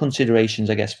 some considerations,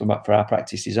 I guess, for our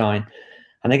practice design.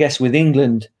 And I guess with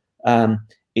England,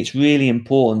 it's really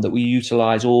important that we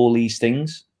utilise all these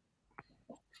things.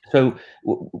 So,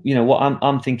 what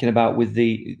I'm thinking about with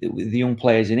the young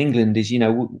players in England is,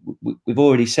 we've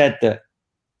already said that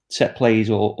set plays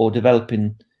or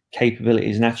developing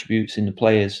capabilities and attributes in the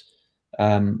players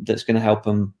that's going to help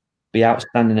them be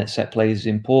outstanding at set plays is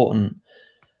important.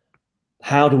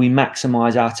 How do we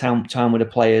maximise our time with the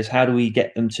players? How do we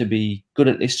get them to be good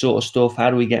at this sort of stuff?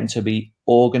 How do we get them to be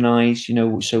organised?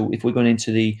 So if we're going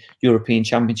into the European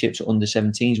Championships or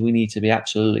under-17s, we need to be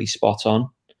absolutely spot on.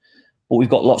 But we've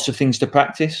got lots of things to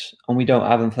practice, and we don't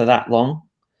have them for that long.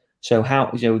 So how,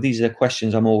 these are the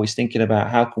questions I'm always thinking about.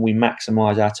 How can we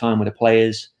maximise our time with the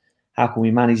players? How can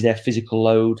we manage their physical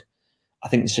load? I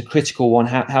think it's a critical one.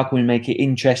 How can we make it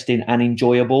interesting and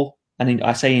enjoyable? And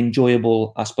I say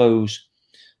enjoyable, I suppose,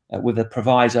 with a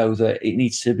proviso that it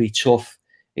needs to be tough.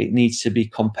 It needs to be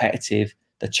competitive.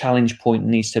 The challenge point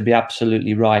needs to be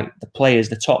absolutely right.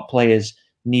 The top players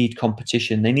need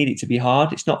competition. They need it to be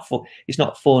hard. It's not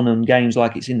fun and games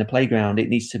like it's in the playground. It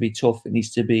needs to be tough. It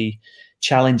needs to be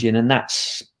challenging, and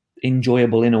that's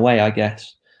enjoyable in a way, I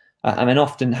guess. I mean,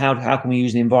 often how can we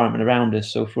use the environment around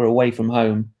us? So if we're away from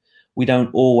home, we don't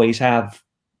always have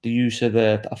the use of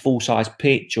a full-size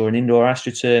pitch or an indoor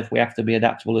astroturf. We have to be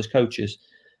adaptable as coaches,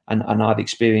 and I've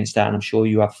experienced that, and I'm sure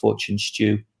you have, Futch and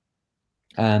Stu.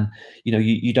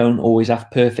 You don't always have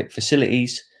perfect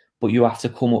facilities, but you have to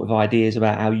come up with ideas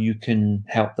about how you can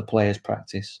help the players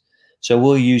practice. So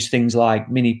we'll use things like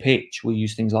mini pitch. We'll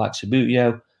use things like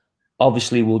Subbuteo.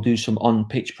 Obviously, we'll do some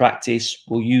on-pitch practice.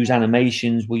 We'll use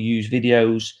animations. We'll use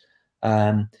videos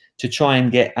to try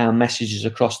and get our messages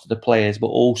across to the players, but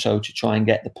also to try and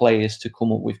get the players to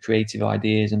come up with creative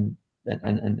ideas and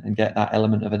get that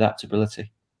element of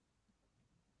adaptability.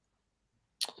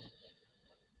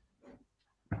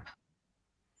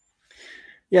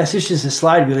 Yes, this is a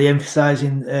slide really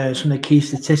emphasising some of the key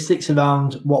statistics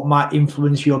around what might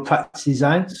influence your practice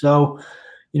design. So,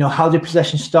 how do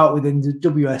possessions start within the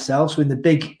WSL? So in the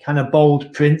big kind of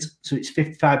bold print, so it's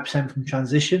 55% from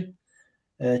transition,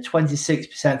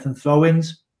 26% from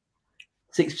throw-ins,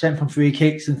 6% from free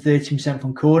kicks, and 13%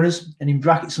 from corners. And in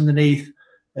brackets underneath,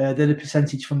 they're the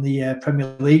percentage from the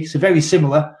Premier League. So very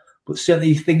similar, but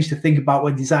certainly things to think about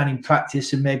when designing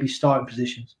practice and maybe starting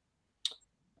positions.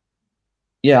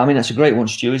 Yeah, I mean, that's a great one,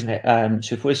 Stu, isn't it?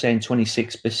 So if we're saying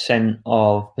 26%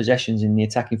 of possessions in the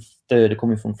attacking third are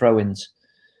coming from throw-ins,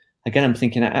 again, I'm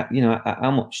thinking,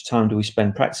 how much time do we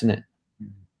spend practicing it?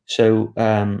 So,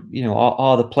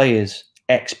 are the players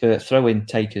expert throw-in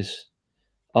takers?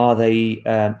 Are they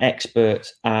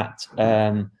experts at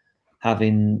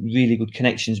having really good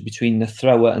connections between the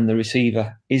thrower and the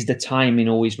receiver? Is the timing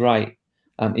always right?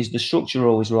 Is the structure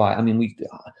always right? I mean,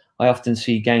 I often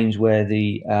see games where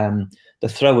the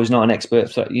thrower is not an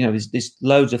expert. There's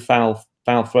loads of foul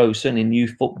throws, certainly in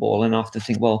youth football, and I often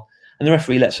think, well, and the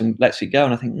referee lets it go,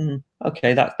 and I think,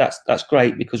 okay, that's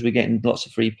great because we're getting lots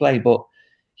of free play. But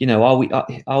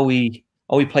are we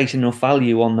placing enough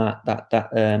value on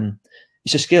that?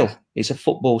 It's a skill. It's a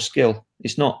football skill.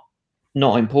 It's not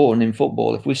important in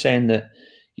football. If we're saying that,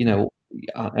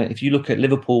 if you look at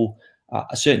Liverpool.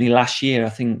 Certainly last year, I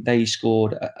think they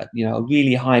scored a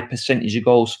really high percentage of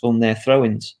goals from their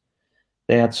throw-ins.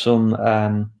 They had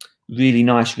some really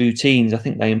nice routines. I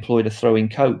think they employed a throwing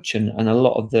coach, and a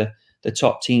lot of the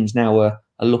top teams now are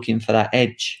looking for that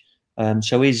edge.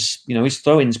 So is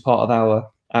throw-ins part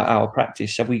of our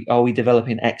practice? Are we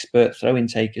developing expert throw-in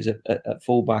takers at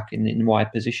fullback in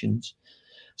wide positions?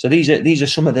 So these are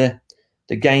some of the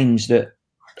games that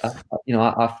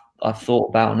I've thought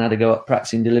about and had to go at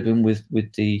practicing delivering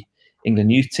with the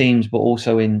England youth teams, but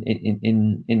also in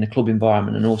the club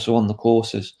environment and also on the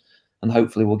courses. And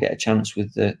hopefully we'll get a chance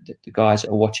with the guys that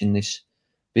are watching this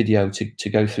video to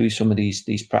go through some of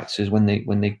these practices when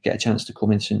they get a chance to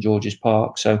come in St George's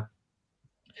Park. So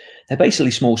they're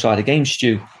basically small-sided games,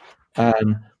 Stu. But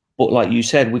like you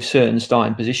said, with certain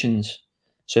starting positions.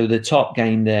 So the top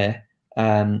game there,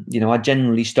 I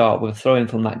generally start with a throw-in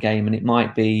from that game, and it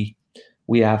might be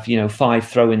we have 5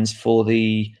 throw-ins for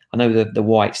I know the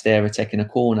whites there are taking a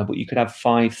corner, but you could have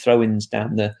 5 throw-ins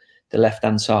down the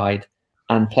left-hand side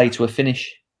and play to a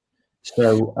finish.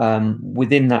 So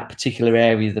within that particular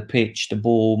area of the pitch, the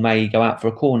ball may go out for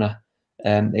a corner.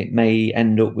 It may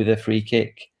end up with a free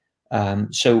kick.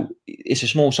 So it's a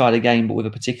small-sided game, but with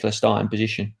a particular starting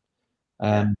position.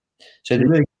 So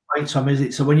really good point, Tom, is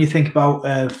it? So when you think about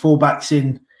fullbacks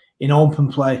in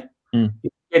open play, if you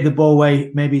give the ball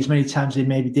away maybe as many times they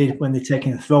maybe did when they're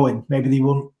taking a throw in, maybe they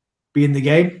won't be in the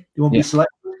game. They won't be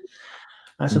selected.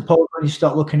 I suppose when you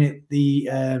start looking at the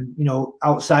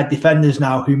outside defenders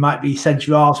now who might be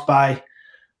centre halves by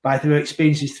their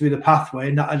experiences through the pathway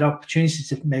and not had opportunities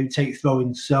to maybe take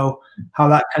throw-ins. So how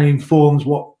that kind of informs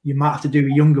what you might have to do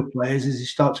with younger players as you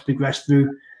start to progress through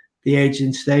the age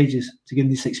and stages to give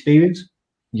them this experience.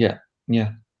 Yeah. No,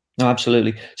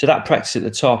 absolutely. So that practice at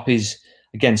the top is,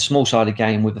 again, small-sided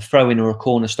game with a throw-in or a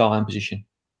corner starting position.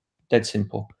 Dead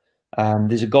simple.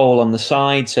 There's a goal on the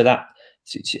side, so that,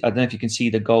 I don't know if you can see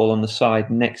the goal on the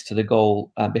side next to the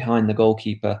goal, behind the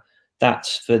goalkeeper.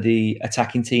 That's for the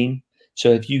attacking team. So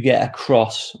if you get a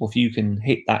cross, or if you can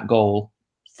hit that goal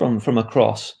from a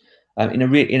cross, in a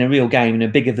real game, in a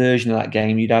bigger version of that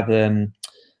game, you'd have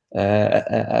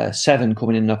a 7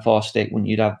 coming in a far stick, when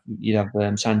you'd have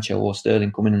Sancho or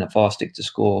Sterling coming in a far stick to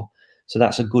score. So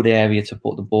that's a good area to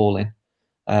put the ball in.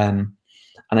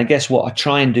 And I guess what I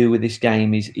try and do with this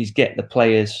game is get the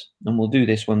players, and we'll do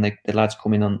this when the lads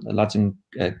come in on, the lads and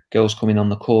girls come in on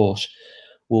the course.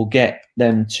 We'll get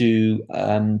them to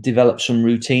develop some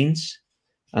routines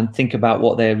and think about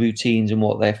what their routines and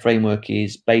what their framework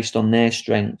is based on their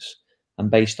strengths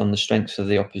and based on the strengths of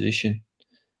the opposition.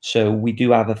 So we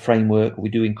do have a framework. We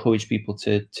do encourage people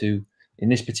to in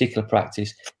this particular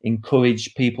practice,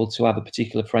 encourage people to have a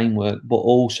particular framework, but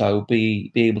also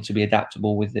be able to be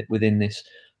adaptable within this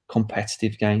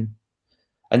competitive game.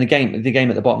 And the game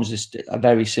at the bottom is just a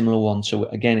very similar one. So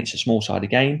again, it's a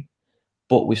small-sided game,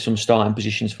 but with some starting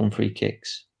positions from free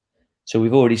kicks. So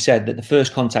we've already said that the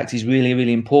first contact is really,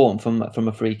 really important from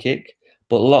a free kick,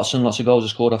 but lots and lots of goals are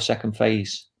scored off second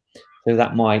phase. So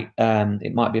that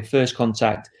it might be a first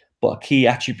contact, but a key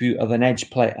attribute of an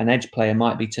edge player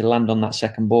might be to land on that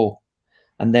second ball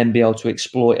and then be able to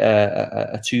exploit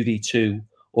a 2v2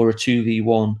 or a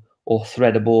 2v1 or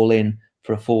thread a ball in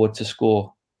for a forward to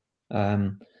score.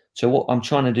 So what I'm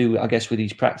trying to do, I guess, with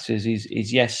these practices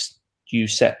is yes,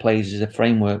 use set plays as a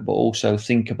framework, but also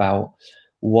think about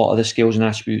what are the skills and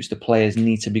attributes the players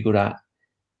need to be good at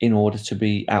in order to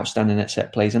be outstanding at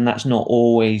set plays. And that's not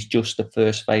always just the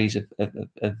first phase of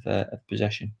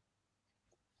possession.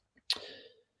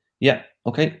 Yeah,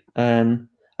 okay. And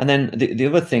then the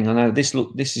other thing, I know this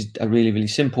is a really, really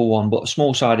simple one, but a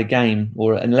small-sided game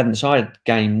or an 11-sided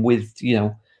game with,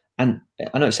 and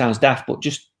I know it sounds daft, but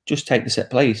just take the set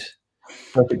plays.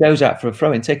 So if it goes out for a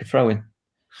throw-in, take a throw-in.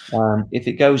 If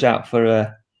it goes out for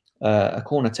a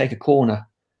corner, take a corner.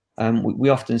 We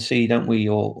often see, don't we,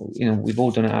 or we've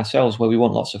all done it ourselves, where we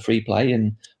want lots of free play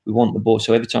and we want the ball.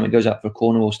 So every time it goes out for a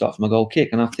corner, we'll start from a goal kick.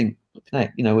 And I think,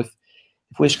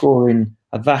 if we're scoring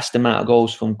a vast amount of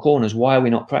goals from corners, why are we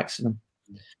not practicing them?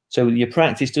 So your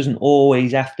practice doesn't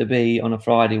always have to be on a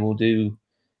Friday, we'll do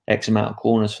X amount of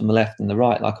corners from the left and the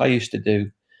right, like I used to do.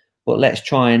 But let's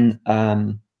try and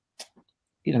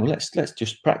let's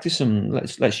just practice them.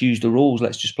 Let's use the rules.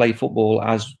 Let's just play football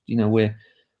as we're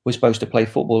supposed to play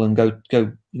football and go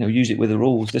use it with the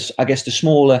rules. I guess the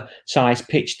smaller size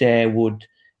pitch there would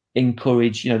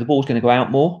encourage, the ball's going to go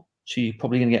out more, so you're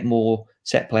probably going to get more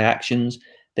set play actions.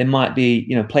 There might be,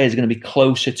 players are going to be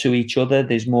closer to each other.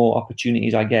 There's more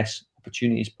opportunities, I guess.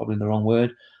 Opportunity is probably the wrong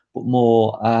word, but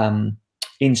more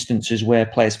instances where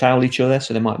players foul each other,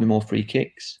 so there might be more free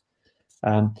kicks.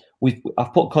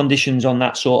 I've put conditions on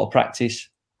that sort of practice.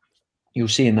 You'll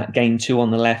see in that game 2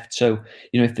 on the left. So,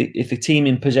 if the team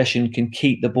in possession can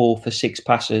keep the ball for 6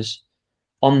 passes,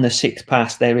 on the 6th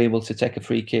pass, they're able to take a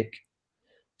free kick.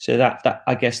 So that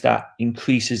I guess that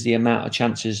increases the amount of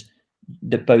chances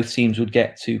that both teams would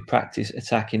get to practice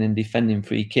attacking and defending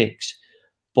free kicks.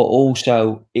 But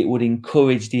also it would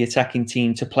encourage the attacking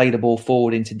team to play the ball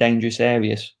forward into dangerous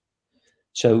areas.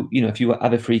 So, if you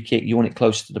have a free kick, you want it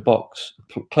closer to the box,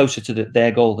 closer to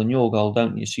their goal than your goal,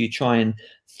 don't you? So you try and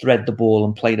thread the ball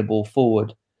and play the ball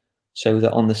forward so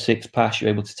that on the 6th pass, you're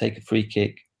able to take a free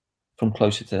kick from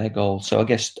closer to their goal. So I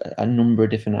guess a number of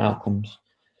different outcomes.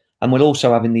 And we'll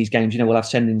also have in these games, we'll have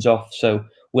sendings off. So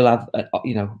we'll have,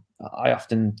 I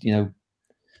often,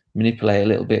 manipulate a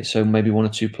little bit. So maybe 1 or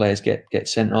 2 players get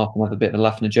sent off and have a bit of a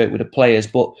laugh and a joke with the players.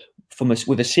 But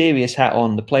with a serious hat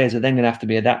on, the players are then going to have to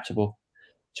be adaptable.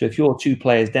 So if you're 2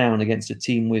 players down against a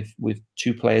team with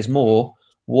 2 players more,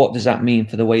 what does that mean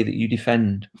for the way that you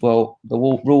defend? Well, the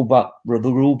rule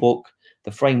book,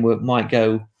 the framework might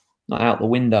go not out the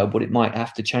window, but it might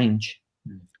have to change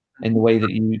in the way that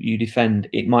you defend.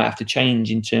 It might have to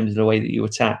change in terms of the way that you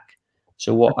attack.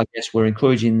 So what I guess we're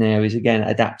encouraging there is, again,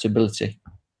 adaptability.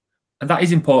 And that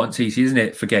is important, TC, isn't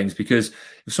it, for games? Because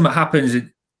if something happens,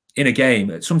 in a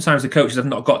game, sometimes the coaches have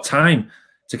not got time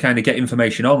to kind of get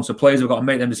information on. So players have got to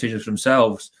make them decisions for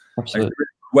themselves. Absolutely.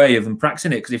 Way of them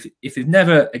practicing it, because if they've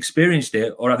never experienced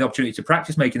it or had the opportunity to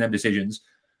practice making them decisions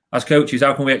as coaches,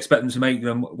 how can we expect them to make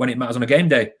them when it matters on a game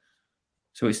day?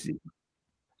 So it's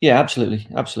absolutely,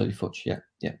 Futch. Yeah.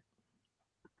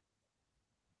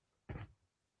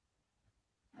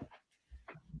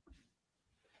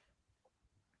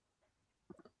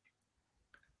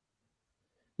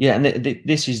 Yeah, and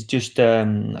this is just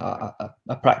a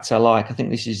practice I like. I think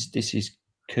this is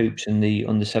Coops and the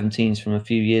under-17s from a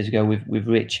few years ago with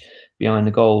Rich behind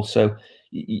the goal. So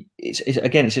it's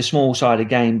again, it's a small-sided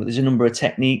game, but there's a number of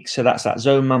techniques. So that's that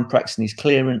zone man practicing his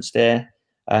clearance there.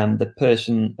 The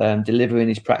person delivering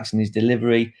is practicing his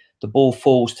delivery. The ball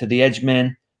falls to the edge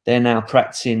men. They're now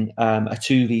practicing a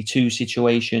 2v2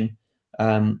 situation.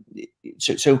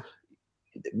 So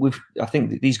I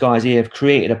think these guys here have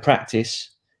created a practice.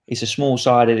 It's a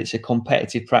small-sided, it's a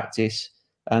competitive practice,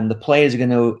 and the players are going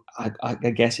to, I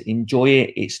guess, enjoy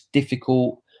it. It's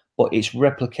difficult, but it's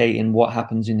replicating what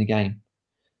happens in the game.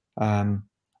 Again,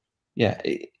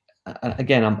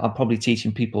 I'm probably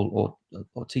teaching people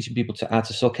or teaching people how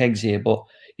to suck eggs here, but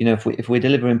you know, if we're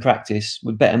delivering practice,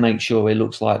 we better make sure it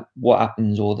looks like what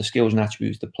happens, or the skills and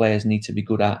attributes the players need to be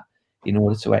good at in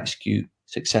order to execute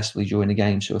successfully during the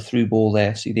game. So a through ball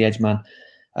there, see the edge man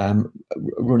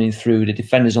running through, the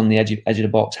defenders on the edge of the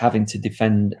box having to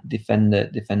defend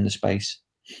the space.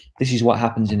 This is what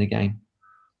happens in the game.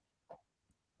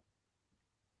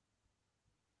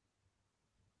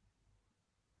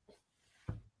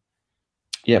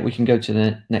 Yeah, we can go to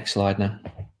the next slide now.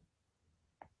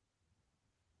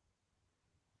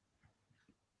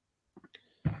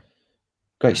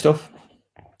 Great stuff.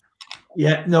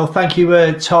 Yeah, no, thank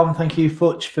you, Tom. Thank you,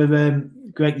 Futch, for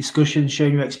great discussion,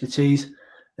 showing your expertise.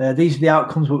 These are the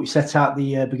outcomes what we set out at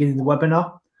the beginning of the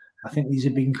webinar. I think these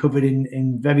have been covered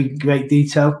in very great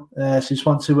detail. So just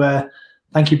want to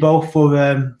thank you both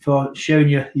for sharing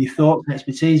your thoughts and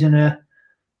expertise, and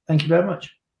thank you very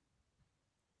much.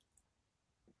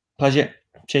 Pleasure.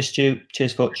 Cheers, Stu.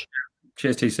 Cheers, Futch.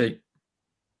 Cheers, TC.